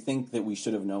you think that we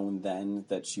should have known then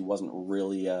that she wasn't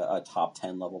really a top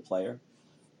 10 level player?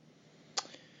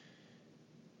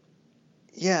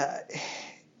 Yeah,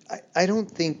 I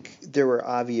don't think there were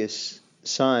obvious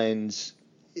signs.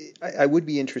 I would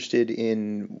be interested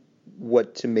in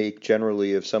what to make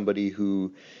generally of somebody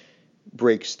who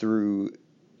breaks through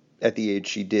at the age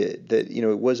she did. That,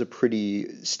 it was a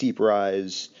pretty steep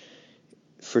rise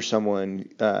for someone,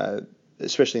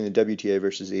 especially in the WTA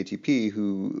versus ATP,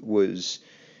 who was,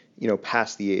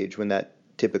 past the age when that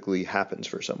typically happens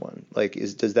for someone.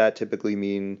 Does that typically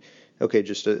mean, okay,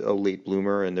 just a late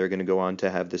bloomer and they're going to go on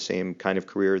to have the same kind of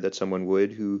career that someone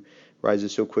would who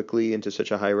rises so quickly into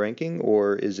such a high ranking?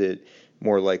 Or is it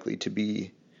more likely to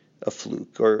be a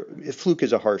fluke? Or fluke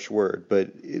is a harsh word,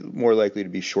 but more likely to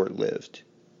be short-lived?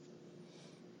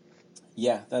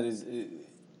 Yeah,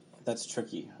 that's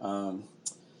tricky.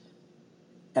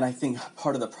 And I think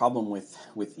part of the problem with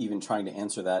even trying to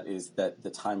answer that is that the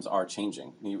times are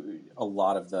changing. A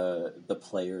lot of the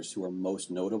players who are most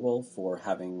notable for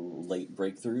having late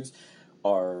breakthroughs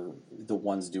are the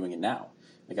ones doing it now.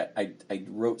 I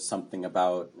wrote something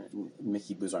about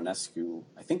Miki Buzarnescu,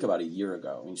 I think about a year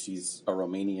ago. She's a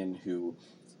Romanian who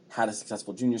had a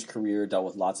successful juniors career, dealt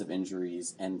with lots of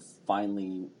injuries, and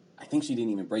finally, I think she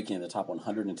didn't even break into the top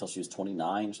 100 until she was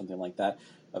 29 or something like that.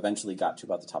 Eventually got to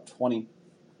about the top 20.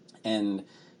 And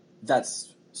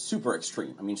that's super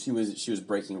extreme. She was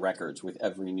breaking records with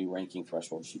every new ranking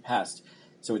threshold she passed.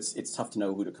 So it's tough to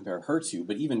know who to compare her to.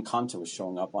 But even Konta was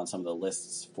showing up on some of the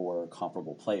lists for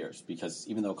comparable players, because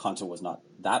even though Konta was not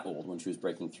that old when she was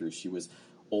breaking through, she was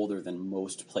older than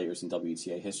most players in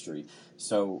WTA history.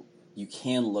 So you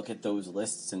can look at those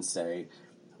lists and say,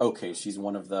 okay, she's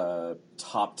one of the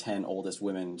top 10 oldest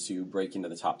women to break into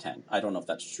the top 10. I don't know if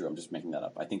that's true. I'm just making that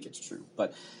up. I think it's true.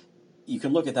 But you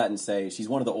can look at that and say she's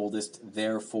one of the oldest,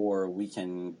 therefore we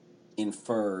can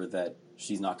infer that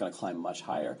she's not going to climb much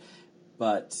higher.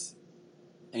 But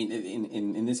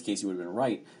in this case, you would have been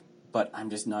right. But I'm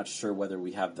just not sure whether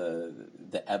we have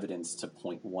the evidence to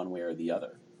point one way or the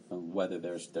other, whether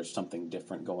there's something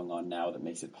different going on now that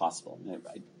makes it possible.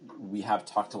 We have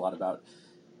talked a lot about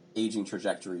aging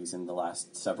trajectories in the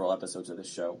last several episodes of this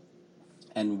show,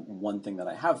 and one thing that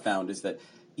I have found is that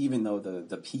even though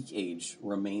the peak age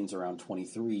remains around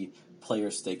 23,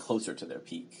 players stay closer to their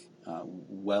peak,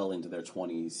 well into their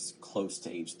 20s, close to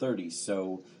age 30.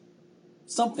 So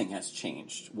something has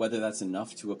changed. Whether that's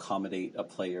enough to accommodate a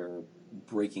player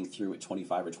breaking through at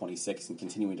 25 or 26 and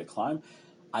continuing to climb,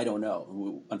 I don't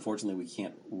know. Unfortunately, we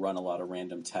can't run a lot of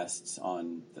random tests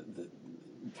on the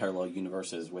parallel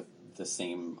universes with the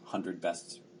same 100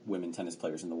 best women tennis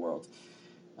players in the world.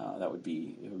 It would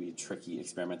be a tricky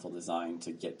experimental design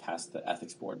to get past the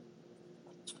ethics board.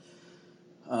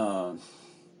 But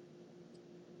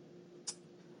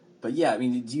yeah, do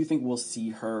you think we'll see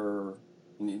her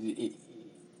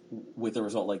with a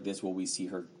result like this? Will we see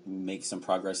her make some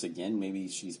progress again? Maybe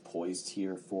she's poised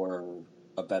here for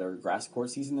a better grass court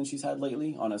season than she's had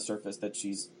lately on a surface that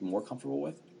she's more comfortable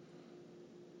with.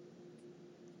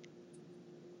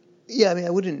 Yeah,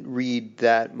 I wouldn't read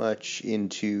that much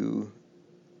into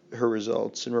her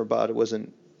results in Rabat. It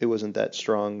wasn't that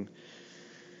strong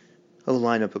of a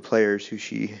lineup of players who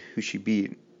she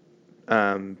beat.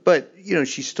 But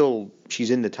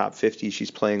she's in the top 50.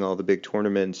 She's playing all the big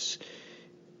tournaments.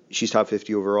 she's top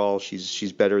 50 overall.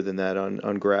 She's better than that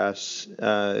on grass.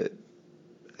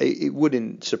 It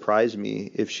wouldn't surprise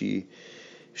me if she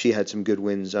had some good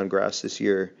wins on grass this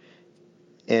year.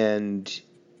 And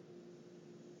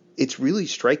it's really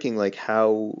striking, like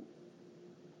how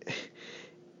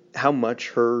much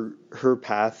her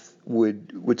path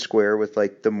would square with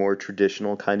like the more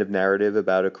traditional kind of narrative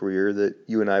about a career that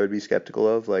you and I would be skeptical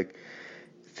of. Like,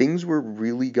 things were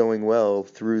really going well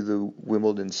through the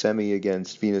Wimbledon semi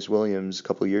against Venus Williams a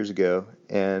couple of years ago,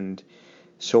 and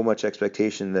so much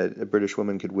expectation that a British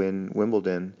woman could win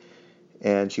Wimbledon,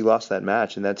 and she lost that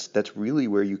match, and that's really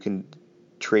where you can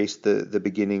trace the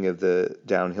beginning of the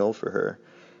downhill for her.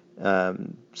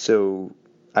 So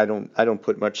I don't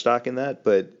put much stock in that,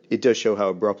 but it does show how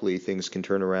abruptly things can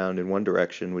turn around in one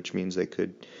direction, which means they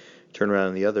could turn around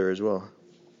in the other as well.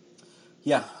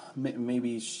 Yeah,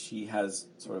 maybe she has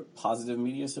sort of positive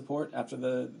media support after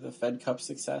the Fed Cup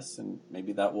success, and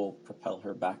maybe that will propel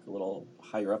her back a little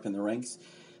higher up in the ranks.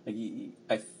 Like,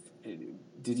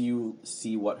 did you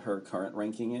see what her current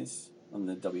ranking is on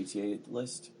the WTA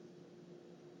list?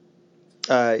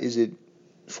 Is it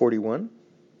 41?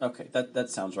 Okay, that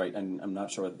sounds right, and I'm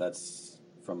not sure whether that's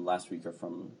from last week or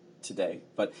from today.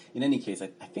 But in any case, I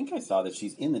think I saw that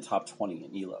she's in the top 20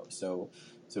 in ELO. So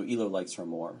ELO likes her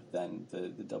more than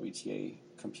the WTA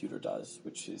computer does,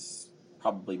 which is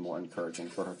probably more encouraging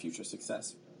for her future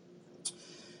success.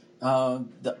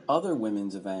 The other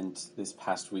women's event this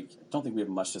past week, I don't think we have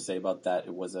much to say about that.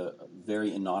 It was a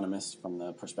very anonymous from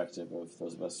the perspective of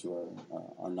those of us who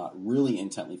are not really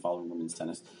intently following women's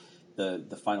tennis.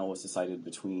 The final was decided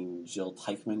between Jill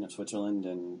Teichmann of Switzerland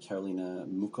and Karolina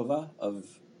Mukova of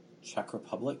Czech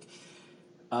Republic.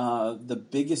 The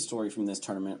biggest story from this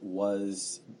tournament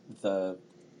was the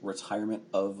retirement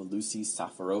of Lucy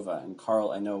Safarova. And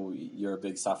Carl, I know you're a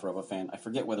big Safarova fan. I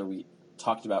forget whether we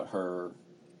talked about her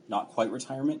not quite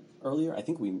retirement earlier. I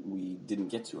think we didn't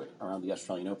get to it around the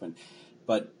Australian Open.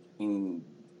 But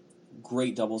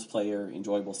great doubles player,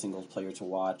 enjoyable singles player to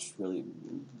watch. Really,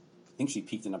 I think she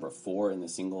peaked at number 4 in the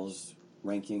singles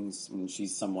rankings. I mean,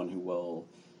 she's someone who will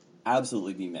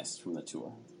absolutely be missed from the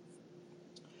tour.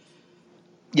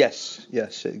 Yes.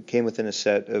 It came within a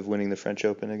set of winning the French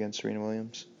Open against Serena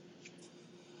Williams.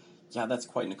 Yeah, that's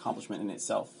quite an accomplishment in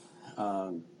itself.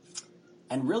 And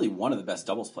really one of the best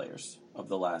doubles players of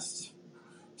the last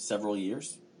several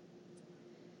years.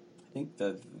 I think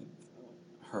that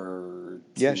her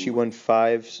team, yeah, she won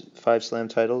five slam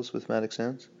titles with Maddox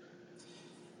Sands.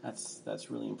 That's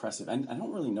really impressive. And I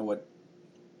don't really know what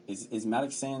is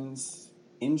Maddox Sands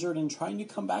injured and trying to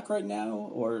come back right now,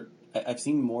 or I've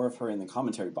seen more of her in the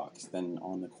commentary box than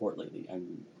on the court lately. I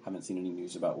haven't seen any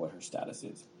news about what her status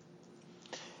is.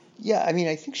 Yeah, I mean,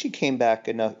 I think she came back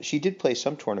enough. She did play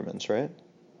some tournaments, right?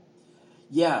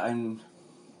 Yeah, and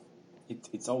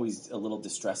it's always a little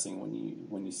distressing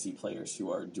when you see players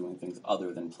who are doing things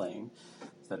other than playing.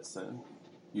 That's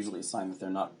usually a sign that they're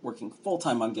not working full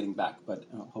time on getting back. But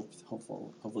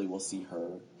hopefully we'll see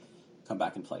her come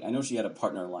back and play. I know she had a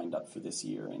partner lined up for this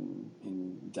year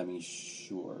in Demi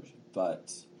Shure,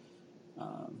 but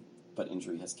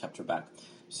injury has kept her back.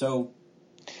 So.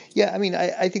 Yeah, I mean,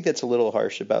 I think that's a little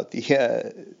harsh about the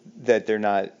that they're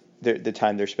not the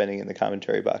time they're spending in the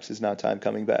commentary box is not time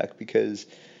coming back, because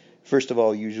first of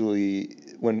all, usually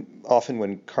when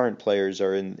current players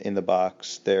are in the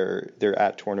box, they're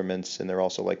at tournaments and they're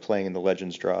also like playing in the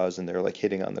Legends draws and they're like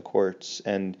hitting on the courts,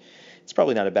 and it's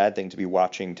probably not a bad thing to be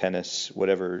watching tennis,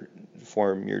 whatever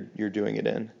form you're doing it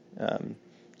in.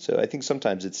 So I think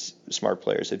sometimes it's smart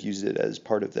players have used it as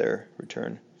part of their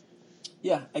return.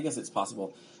 Yeah, I guess it's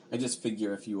possible. I just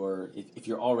figure if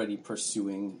you're already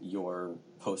pursuing your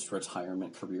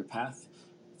post-retirement career path,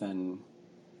 then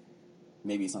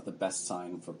maybe it's not the best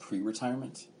sign for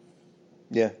pre-retirement.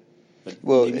 Yeah. But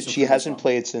well, she hasn't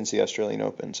played since the Australian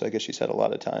Open, so I guess she's had a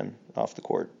lot of time off the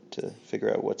court to figure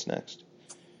out what's next.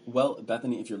 Well,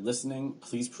 Bethany, if you're listening,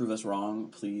 please prove us wrong.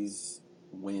 Please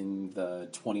win the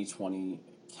 2020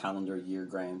 calendar year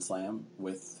Grand Slam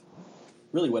with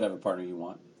really whatever partner you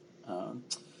want.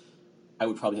 I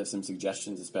would probably have some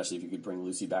suggestions, especially if you could bring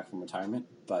Lucy back from retirement,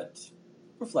 but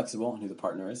we're flexible on who the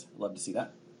partner is. I'd love to see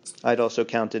that. I'd also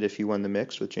count it if you won the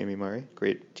mix with Jamie Murray.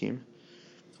 Great team.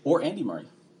 Or Andy Murray.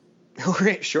 Oh,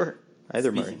 great, sure.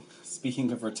 Either Murray.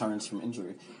 Speaking of returns from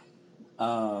injury, we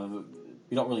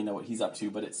don't really know what he's up to,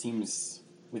 but it seems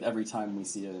with every time we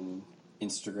see an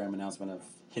Instagram announcement of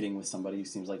hitting with somebody, it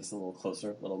seems like it's a little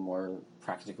closer, a little more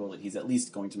practical, that he's at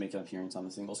least going to make an appearance on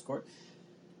the singles court.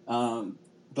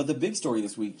 But the big story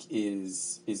this week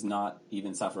is not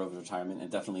even Safarov's retirement, and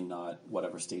definitely not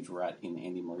whatever stage we're at in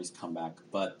Andy Murray's comeback,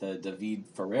 but the David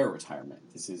Ferrer retirement.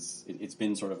 It's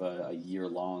been sort of a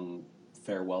year-long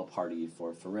farewell party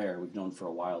for Ferrer. We've known for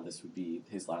a while this would be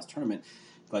his last tournament,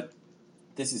 but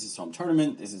this is his home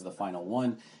tournament. This is the final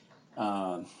one.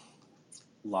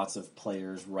 Lots of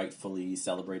players rightfully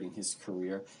celebrating his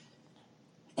career.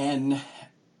 And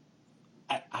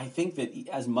I think that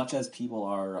as much as people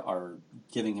are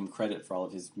giving him credit for all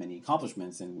of his many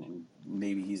accomplishments, and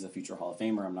maybe he's a future Hall of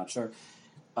Famer, I'm not sure.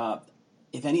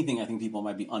 If anything, I think people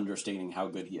might be understating how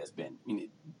good he has been. I mean,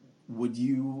 would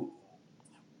you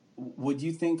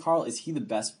think, Carl, is he the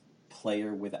best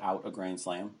player without a Grand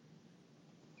Slam?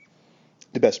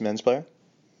 The best men's player?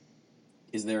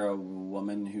 Is there a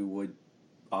woman who would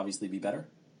obviously be better?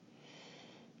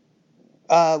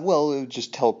 Well, it would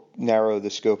just help narrow the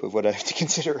scope of what I have to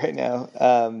consider right now.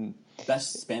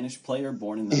 Best Spanish player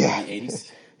born in the early 80s?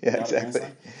 Yeah, exactly.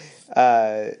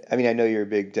 I mean, I know you're a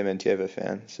big Dementieva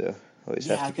fan, so always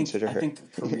have to consider her. I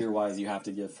think career-wise, you have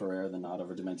to give Ferrer the nod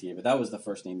over Dementieva. That was the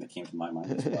first name that came to my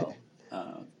mind as well.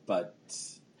 But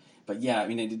yeah, I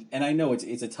mean, and I know it's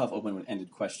a tough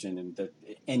open-ended question, and that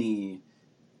any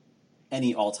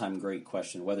all-time great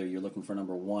question, whether you're looking for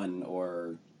number one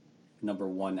or number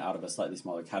one out of a slightly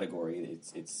smaller category,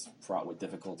 it's fraught with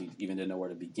difficulty even to know where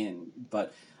to begin.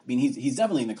 But I mean, he's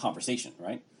definitely in the conversation,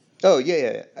 right? Oh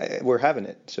yeah. We're having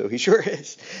it, so he sure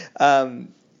is.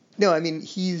 No, I mean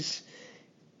he's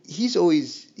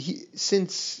always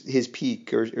since his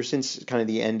peak or since kind of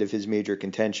the end of his major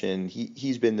contention,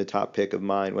 he's been the top pick of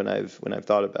mine when I've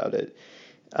thought about it.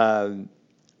 I'm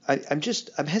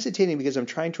hesitating because I'm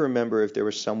trying to remember if there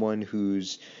was someone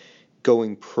who's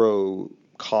going pro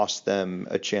cost them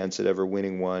a chance at ever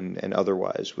winning one and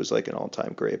otherwise was like an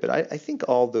all-time great. But I think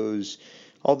all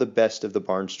the best of the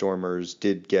Barnstormers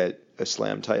did get a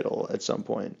Slam title at some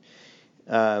point.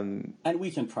 And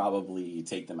we can probably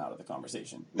take them out of the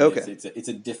conversation. Okay. It's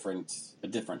a different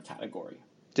category.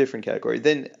 Different category.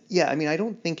 Then, yeah, I mean, I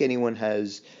don't think anyone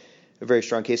has a very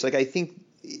strong case. Like, I think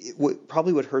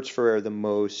what hurts Ferrer the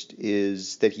most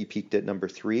is that he peaked at number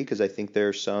 3, because I think there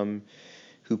are some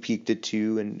who peaked at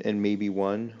 2 and maybe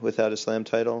 1 without a Slam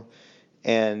title.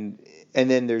 And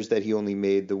then there's that he only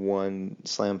made the 1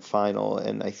 Slam final,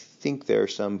 and I think there are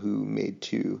some who made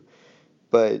 2.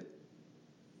 But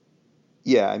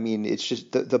yeah, I mean, it's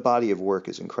just the body of work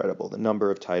is incredible. The number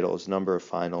of titles, number of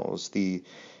finals, the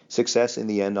success in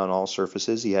the end on all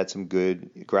surfaces. He had some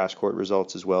good grass court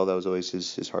results as well. That was always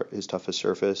his toughest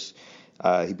surface.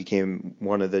 He became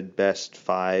one of the best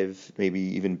 5, maybe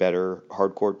even better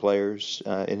hard court players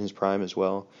in his prime as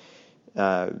well.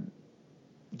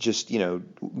 Just,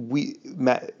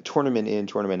 tournament in,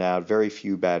 tournament out, very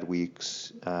few bad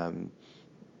weeks.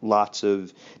 Lots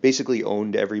of basically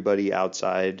owned everybody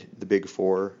outside the big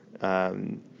 4.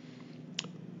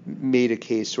 Made a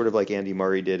case sort of like Andy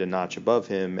Murray did a notch above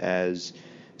him as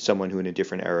someone who in a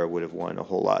different era would have won a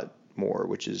whole lot more,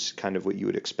 which is kind of what you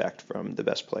would expect from the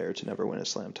best player to never win a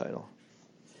Slam title.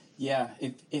 Yeah,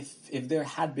 if there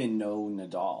had been no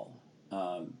Nadal,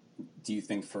 do you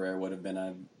think Ferrer would have been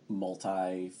a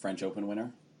multi-French Open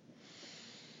winner?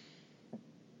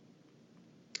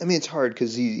 I mean, it's hard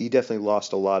because he definitely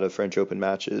lost a lot of French Open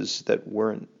matches that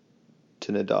weren't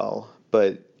to Nadal.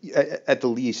 But at the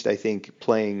least, I think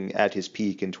playing at his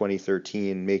peak in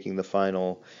 2013, making the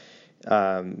final,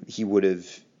 he would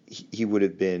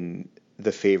have been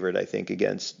the favorite, I think,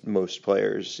 against most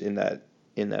players in that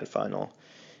final.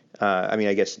 I mean,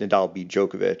 I guess Nadal beat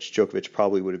Djokovic. Djokovic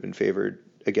probably would have been favored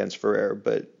against Ferrer,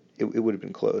 but it would have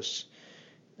been close.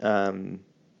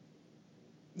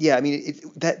 Yeah, I mean,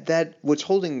 that what's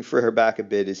holding Ferrer back a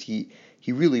bit is he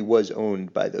really was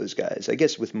owned by those guys. I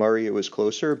guess with Murray it was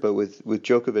closer, but with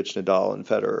Djokovic, Nadal, and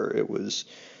Federer, it was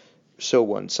so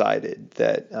one-sided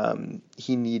that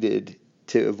he needed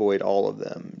to avoid all of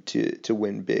them to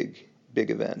win big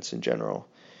events in general.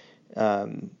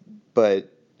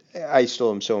 But I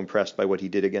still am so impressed by what he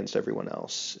did against everyone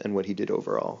else and what he did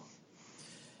overall.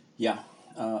 Yeah.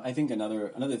 I think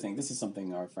another thing, this is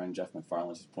something our friend Jeff McFarland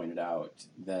has pointed out,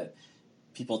 that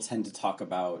people tend to talk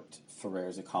about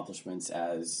Ferrer's accomplishments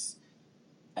as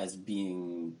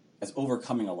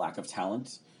overcoming a lack of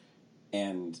talent,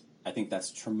 and I think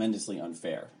that's tremendously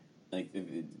unfair. Like,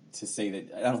 to say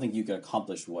that, I don't think you could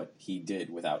accomplish what he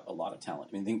did without a lot of talent.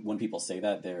 I mean, I think when people say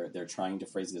that, they're trying to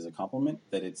phrase it as a compliment,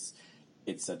 that it's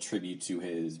a tribute to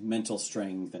his mental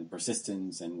strength and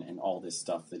persistence and all this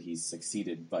stuff that he's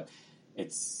succeeded, but I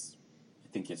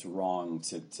think it's wrong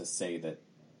to say that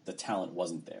the talent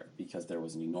wasn't there, because there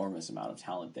was an enormous amount of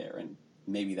talent there, and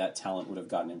maybe that talent would have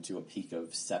gotten him to a peak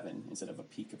of 7 instead of a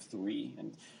peak of 3,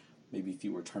 and maybe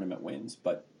fewer tournament wins.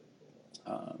 But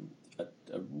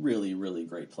a really, really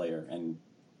great player, and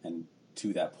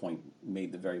to that point,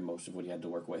 made the very most of what he had to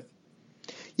work with.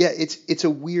 Yeah, it's a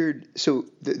weird. So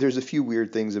there's a few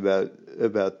weird things about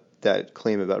that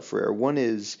claim about Ferrer. One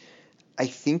is, I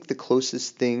think the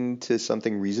closest thing to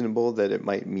something reasonable that it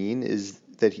might mean is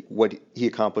that what he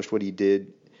accomplished, what he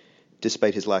did,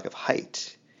 despite his lack of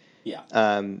height. Yeah.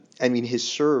 I mean, his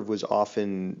serve was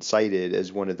often cited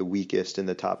as one of the weakest in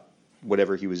the top,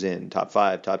 whatever he was in, top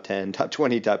 5, top 10, top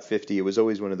 20, top 50. It was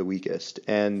always one of the weakest.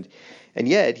 And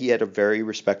yet he had a very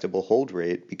respectable hold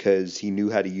rate because he knew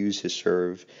how to use his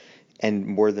serve. And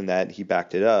more than that, he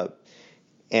backed it up.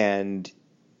 And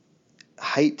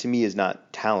height to me is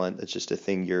not talent. It's just a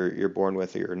thing you're born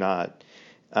with or you're not.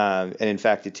 And in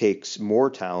fact, it takes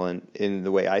more talent in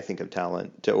the way I think of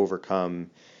talent to overcome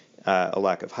a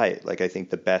lack of height. Like, I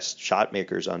think the best shot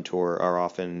makers on tour are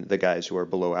often the guys who are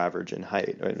below average in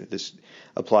height. I mean, this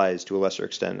applies to a lesser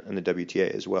extent in the WTA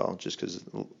as well, just because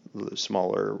the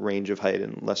smaller range of height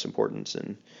and less importance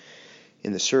in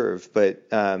the serve. But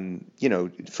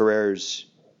Ferrer's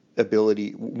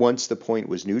ability, once the point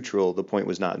was neutral, the point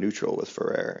was not neutral with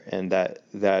Ferrer, and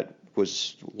that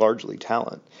was largely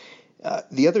talent.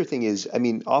 The other thing is, I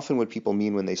mean, often what people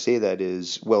mean when they say that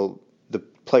is, well, the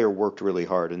player worked really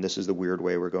hard, and this is the weird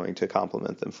way we're going to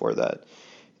compliment them for that.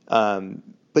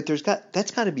 But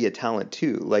that's got to be a talent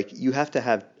too. Like, you have to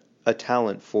have a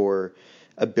talent for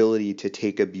ability to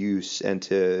take abuse and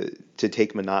to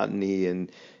take monotony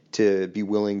and to be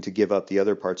willing to give up the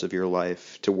other parts of your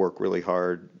life to work really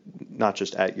hard, not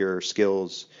just at your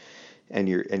skills and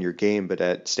your game, but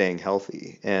at staying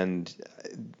healthy. And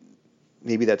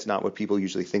maybe that's not what people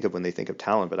usually think of when they think of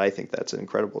talent, but I think that's an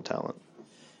incredible talent.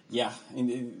 Yeah,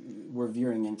 and we're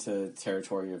veering into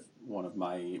territory of one of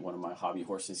my hobby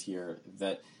horses here.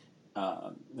 That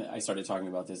I started talking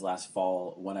about this last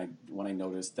fall when I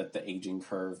noticed that the aging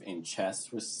curve in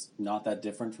chess was not that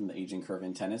different from the aging curve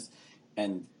in tennis,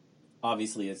 and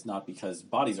obviously it's not because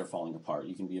bodies are falling apart.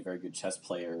 You can be a very good chess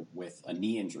player with a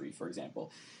knee injury, for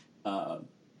example,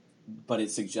 but it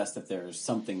suggests that there's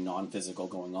something non-physical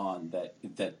going on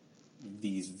that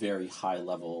these very high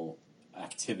level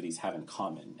activities have in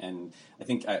common. And I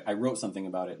think I wrote something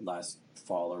about it last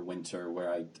fall or winter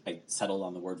where I settled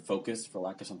on the word focus for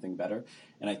lack of something better.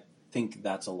 And I think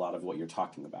that's a lot of what you're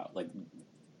talking about. Like,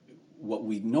 what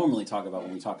we normally talk about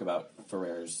when we talk about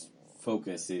Ferrer's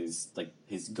focus is like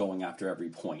his going after every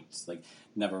point, like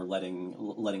never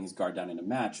letting his guard down in a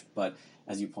match. But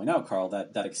as you point out, Carl,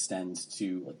 that extends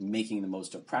to like making the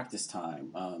most of practice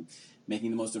time,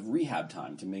 making the most of rehab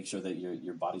time to make sure that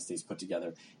your body stays put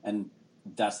together. And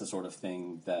that's the sort of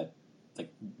thing that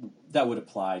would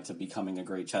apply to becoming a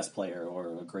great chess player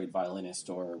or a great violinist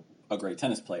or a great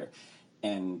tennis player.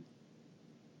 And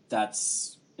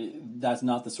that's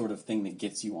not the sort of thing that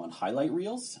gets you on highlight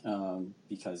reels,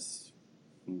 because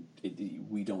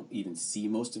we don't even see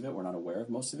most of it. We're not aware of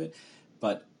most of it.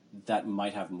 But that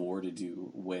might have more to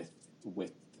do with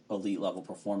elite level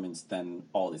performance than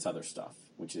all this other stuff,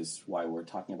 which is why we're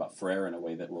talking about Ferrer in a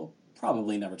way that we'll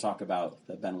probably never talk about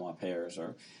the Benoit Pairs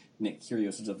or Nick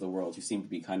Kyrgioses of the world, who seem to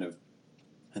be kind of,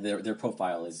 their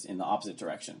profile is in the opposite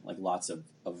direction, like lots of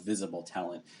visible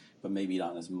talent, but maybe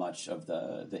not as much of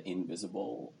the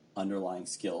invisible underlying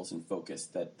skills and focus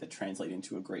that translate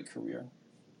into a great career.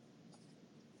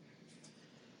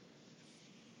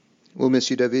 We'll miss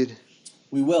you, David.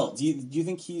 We will. Do you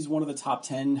think he's one of the top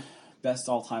 10 best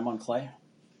all time on clay?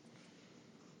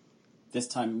 This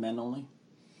time, men only.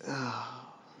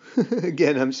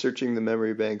 Again, I'm searching the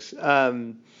memory banks. Yeah,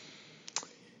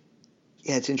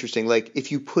 it's interesting. Like,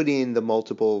 if you put in the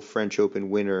multiple French Open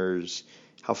winners,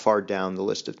 how far down the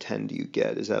list of 10 do you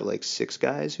get? Is that like 6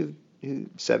 guys who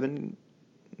 7?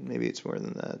 Maybe it's more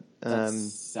than that. That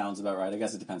sounds about right. I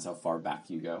guess it depends how far back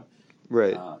you go.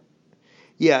 Right.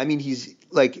 Yeah, I mean, he's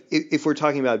like, if we're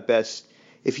talking about best,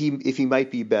 if he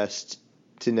might be best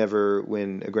to never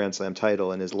win a Grand Slam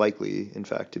title and is likely, in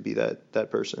fact, to be that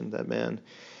person, that man,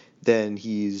 then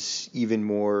he's even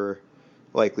more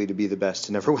likely to be the best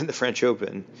to never win the French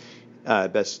Open,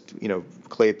 best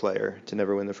clay player to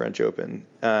never win the French Open.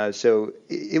 So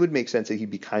it would make sense that he'd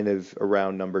be kind of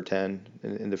around number 10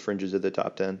 in the fringes of the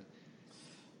top 10.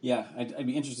 Yeah, I'd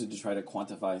be interested to try to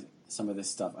quantify some of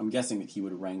this stuff. I'm guessing that he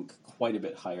would rank quite a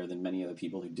bit higher than many of the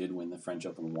people who did win the French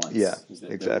Open once. Yeah,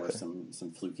 exactly. There were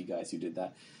some fluky guys who did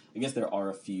that. I guess there are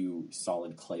a few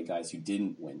solid clay guys who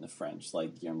didn't win the French,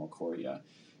 like Guillermo Coria,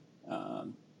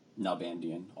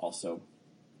 Nalbandian also.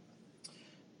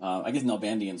 I guess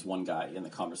Nalbandian's one guy in the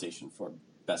conversation for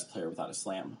best player without a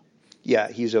slam.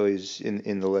 Yeah, he's always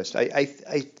in the list. I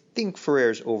think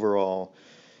Ferrer's overall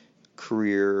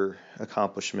career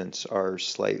accomplishments are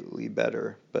slightly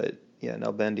better, but yeah,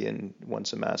 Nalbandian won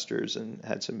some Masters and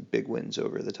had some big wins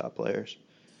over the top players.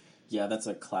 Yeah, that's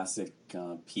a classic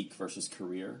peak versus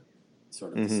career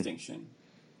sort of Mm-hmm. distinction.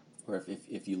 Where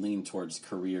if you lean towards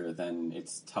career, then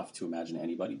it's tough to imagine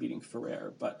anybody beating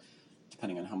Ferrer. But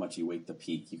depending on how much you weight the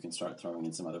peak, you can start throwing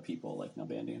in some other people like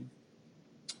Nalbandian.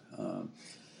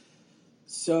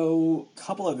 So, a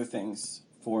couple other things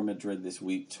for Madrid this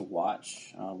week to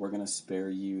watch. We're going to spare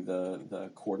you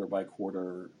the quarter by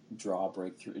quarter draw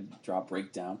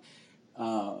breakdown.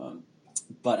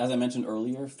 But as I mentioned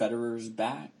earlier, Federer's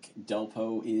back.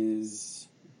 Delpo is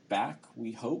back,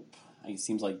 we hope. It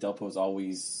seems like Delpo is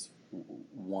always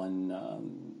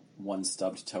one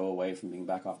stubbed toe away from being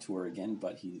back off tour again,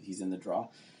 but he's in the draw.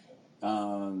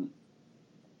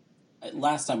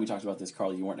 Last time we talked about this,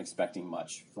 Carl, you weren't expecting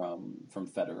much from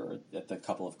Federer at the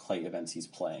couple of clay events he's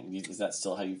playing. Is that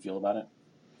still how you feel about it?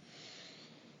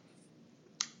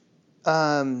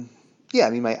 Yeah, I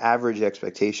mean, my average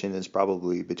expectation is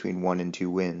probably between 1 and 2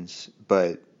 wins,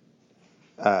 but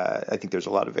I think there's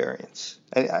a lot of variance.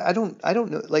 I don't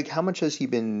know, like, how much has he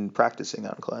been practicing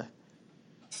on clay?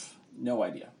 No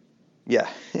idea. Yeah,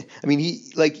 I mean,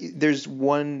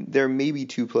 there may be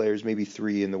 2 players, maybe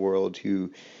 3 in the world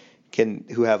who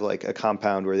have like a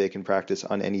compound where they can practice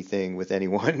on anything with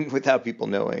anyone without people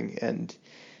knowing, and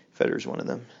Federer's one of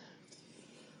them.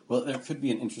 Well, there could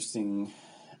be an interesting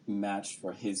match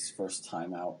for his first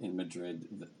time out in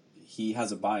Madrid. He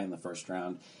has a bye in the first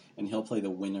round, and he'll play the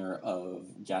winner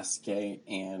of Gasquet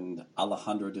and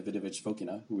Alejandro Davidovich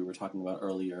Fokina, who we were talking about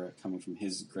earlier, coming from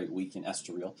his great week in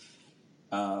Estoril.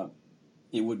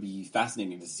 It would be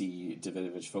fascinating to see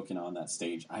Davidovich Fokina on that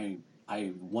stage.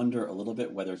 I wonder a little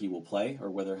bit whether he will play or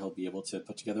whether he'll be able to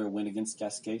put together a win against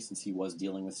Gasquet, since he was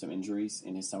dealing with some injuries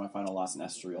in his semifinal loss in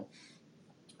Estoril.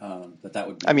 But that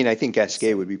would be... I mean, I think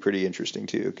Gasquet would be pretty interesting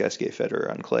too. Gasquet, Federer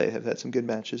on clay have had some good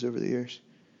matches over the years.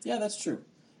 Yeah, that's true.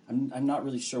 I'm not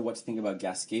really sure what to think about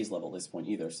Gasquet's level at this point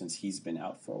either, since he's been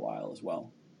out for a while as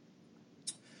well.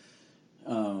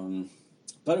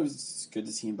 But it was good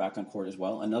to see him back on court as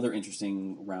well. Another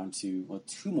interesting round 2, well,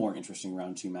 2 more interesting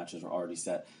round 2 matches are already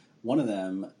set. One of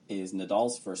them is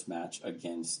Nadal's first match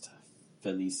against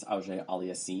Felice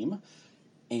Auger-Aliassime,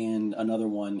 and another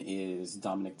one is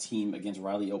Dominic Thiem against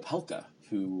Riley Opelka,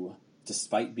 who,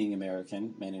 despite being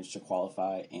American, managed to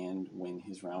qualify and win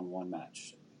his round 1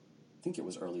 match. I think it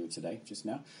was earlier today, just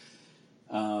now.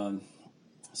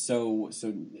 So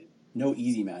no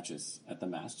easy matches at the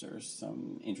Masters.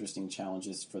 Some interesting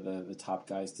challenges for the top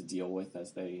guys to deal with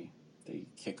as they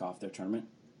kick off their tournament.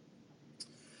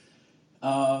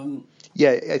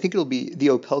 Yeah, I think it'll be the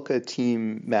Opelka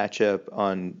Thiem matchup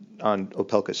on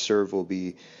Opelka's serve will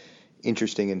be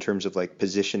interesting in terms of like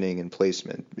positioning and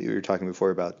placement. We were talking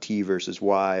before about T versus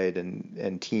wide,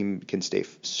 and Thiem can stay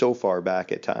so far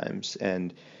back at times,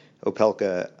 and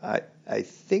Opelka I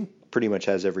think pretty much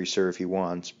has every serve he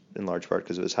wants, in large part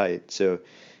because of his height. So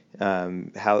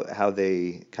how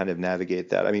they kind of navigate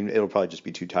that, I mean, it'll probably just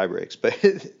be 2 tie breaks, but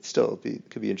still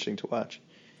could be interesting to watch.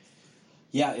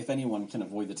 Yeah, if anyone can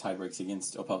avoid the tie breaks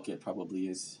against Opelka, it probably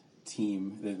is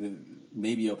Thiem.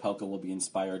 Maybe Opelka will be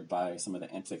inspired by some of the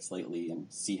antics lately and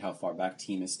see how far back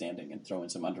Thiem is standing and throw in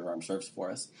some underarm serves for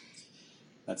us.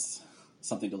 That's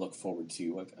something to look forward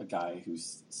to, a guy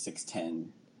who's 6'10",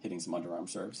 hitting some underarm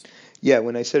serves. Yeah,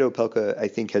 when I said Opelka, I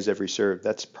think has every serve,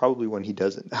 that's probably when he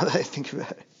doesn't, now that I think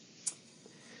about it.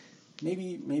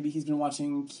 Maybe he's been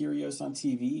watching Kyrgios on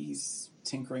TV. He's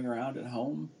tinkering around at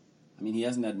home. I mean, he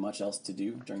hasn't had much else to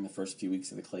do during the first few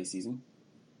weeks of the clay season.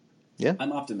 Yeah.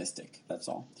 I'm optimistic, that's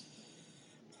all.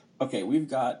 Okay, we've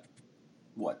got,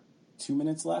 2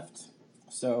 minutes left?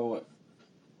 So,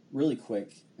 really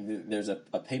quick, there's a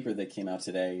paper that came out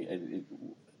today.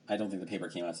 I don't think the paper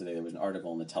came out today. There was an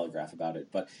article in the Telegraph about it.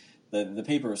 But the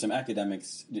paper, some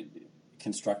academics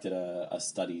constructed a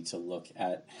study to look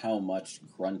at how much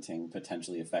grunting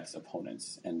potentially affects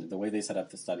opponents. And the way they set up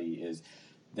the study is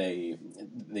they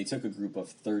took a group of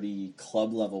 30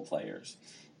 club-level players,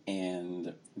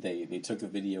 and they took a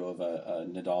video of a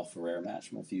Nadal-Ferrer match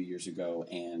from a few years ago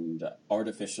and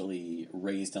artificially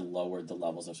raised and lowered the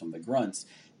levels of some of the grunts,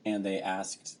 and they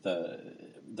asked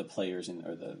the players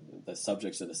or the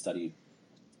subjects of the study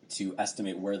to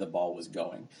estimate where the ball was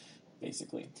going,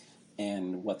 basically.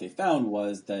 And what they found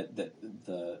was that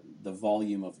the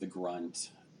volume of the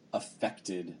grunt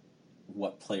affected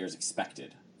what players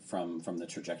expected from the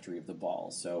trajectory of the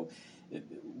ball. So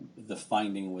the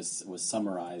finding was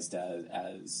summarized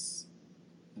as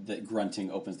that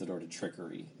grunting opens the door to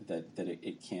trickery, that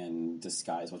it can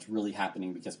disguise what's really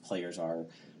happening because players are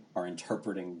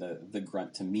interpreting the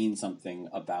grunt to mean something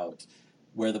about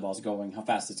where the ball's going, how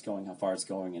fast it's going, how far it's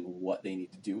going, and what they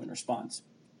need to do in response.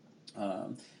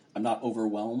 I'm not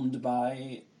overwhelmed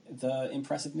by the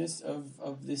impressiveness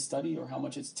of this study or how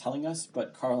much it's telling us,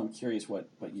 but Carl, I'm curious what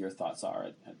your thoughts are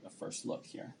at a first look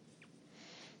here.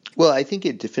 Well, I think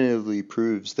it definitively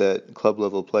proves that club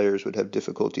level players would have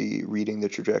difficulty reading the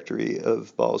trajectory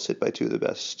of balls hit by two of the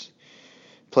best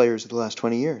players of the last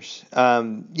 20 years.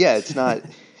 Yeah, it's not.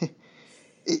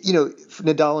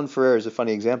 Nadal and Ferrer is a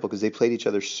funny example because they played each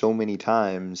other so many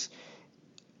times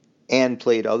and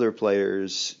played other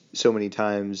players so many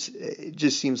times. It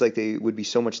just seems like they would be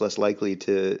so much less likely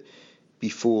to be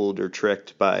fooled or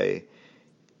tricked by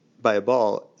a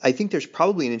ball. I think there's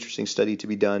probably an interesting study to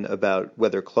be done about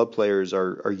whether club players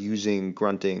are using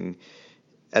grunting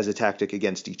as a tactic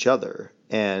against each other,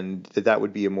 and that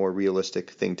would be a more realistic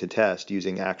thing to test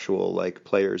using actual like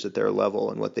players at their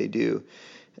level and what they do.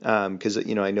 Because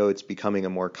I know it's becoming a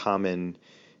more common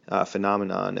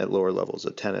phenomenon at lower levels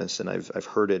of tennis, and I've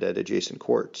heard it at adjacent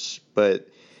courts. But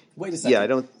wait a second, yeah, I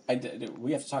don't.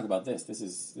 We have to talk about this. This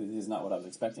is not what I was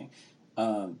expecting.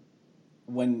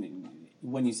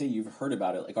 When you say you've heard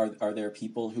about it, like are there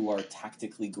people who are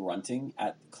tactically grunting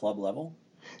at club level?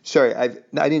 Sorry, I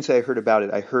didn't say I heard about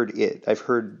it. I heard it. I've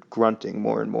heard grunting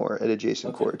more and more at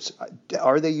adjacent courts.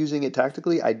 Are they using it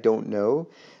tactically? I don't know.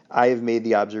 I have made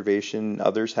the observation,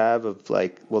 others have, of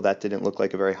like, well, that didn't look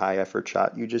like a very high effort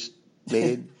shot you just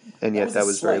made, and yet that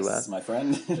was very loud, my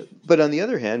friend. But on the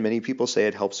other hand, many people say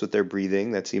it helps with their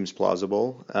breathing. That seems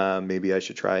plausible. Maybe I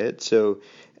should try it. So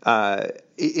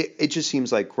it just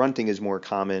seems like grunting is more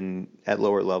common at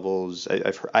lower levels.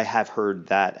 I have heard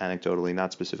that anecdotally,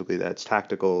 not specifically that it's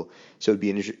tactical. So it'd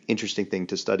be an interesting thing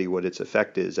to study what its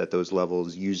effect is at those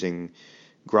levels using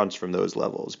grunts from those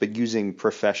levels. But using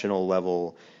professional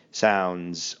level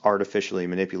sounds artificially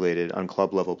manipulated on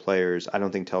club level players, I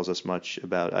don't think tells us much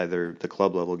about either the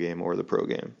club level game or the pro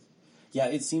game. Yeah,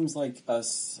 it seems like a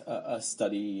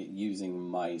study using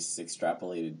mice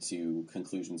extrapolated to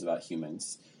conclusions about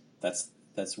humans.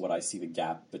 That's what I see the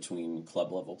gap between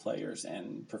club level players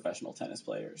and professional tennis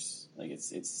players. Like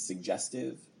it's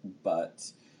suggestive, but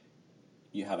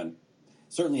you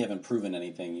certainly haven't proven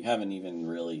anything. You haven't even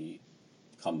really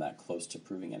come that close to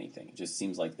proving anything. It just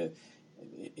seems like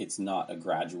it's not a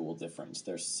gradual difference.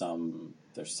 There's some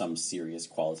serious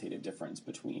qualitative difference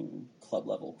between club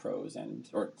level pros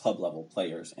or club level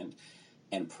players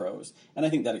and pros. And I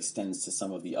think that extends to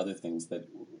some of the other things that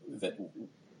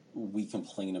we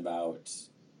complain about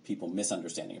people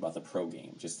misunderstanding about the pro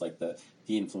game, just like the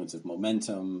influence of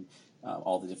momentum,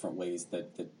 all the different ways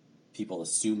that people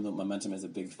assume that momentum is a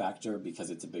big factor because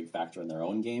it's a big factor in their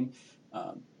own game.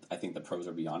 I think the pros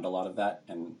are beyond a lot of that,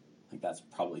 and I think that's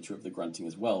probably true of the grunting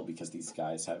as well, because these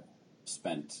guys have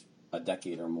spent a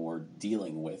decade or more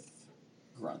dealing with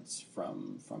grunts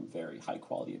from very high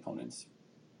quality opponents.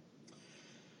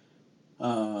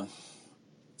 But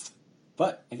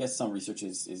I guess some research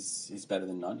is better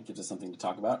than none. It gives us something to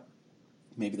talk about.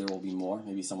 Maybe there will be more.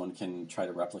 Maybe someone can try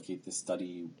to replicate this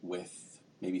study with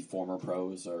maybe former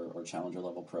pros or challenger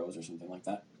level pros or something like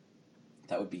that.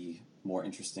 That would be more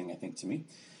interesting, I think, to me.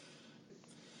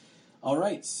 All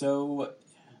right, so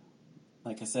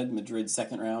like I said, Madrid's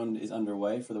second round is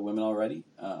underway for the women already.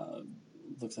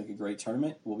 Looks like a great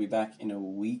tournament. We'll be back in a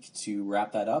week to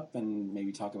wrap that up and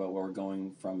maybe talk about where we're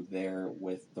going from there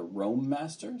with the Rome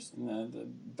Masters, the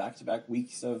back-to-back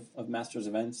weeks of Masters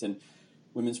events and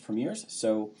women's premieres.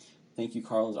 So thank you,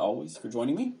 Carl, as always, for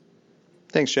joining me.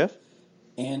 Thanks, Jeff.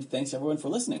 And thanks, everyone, for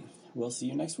listening. We'll see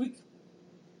you next week.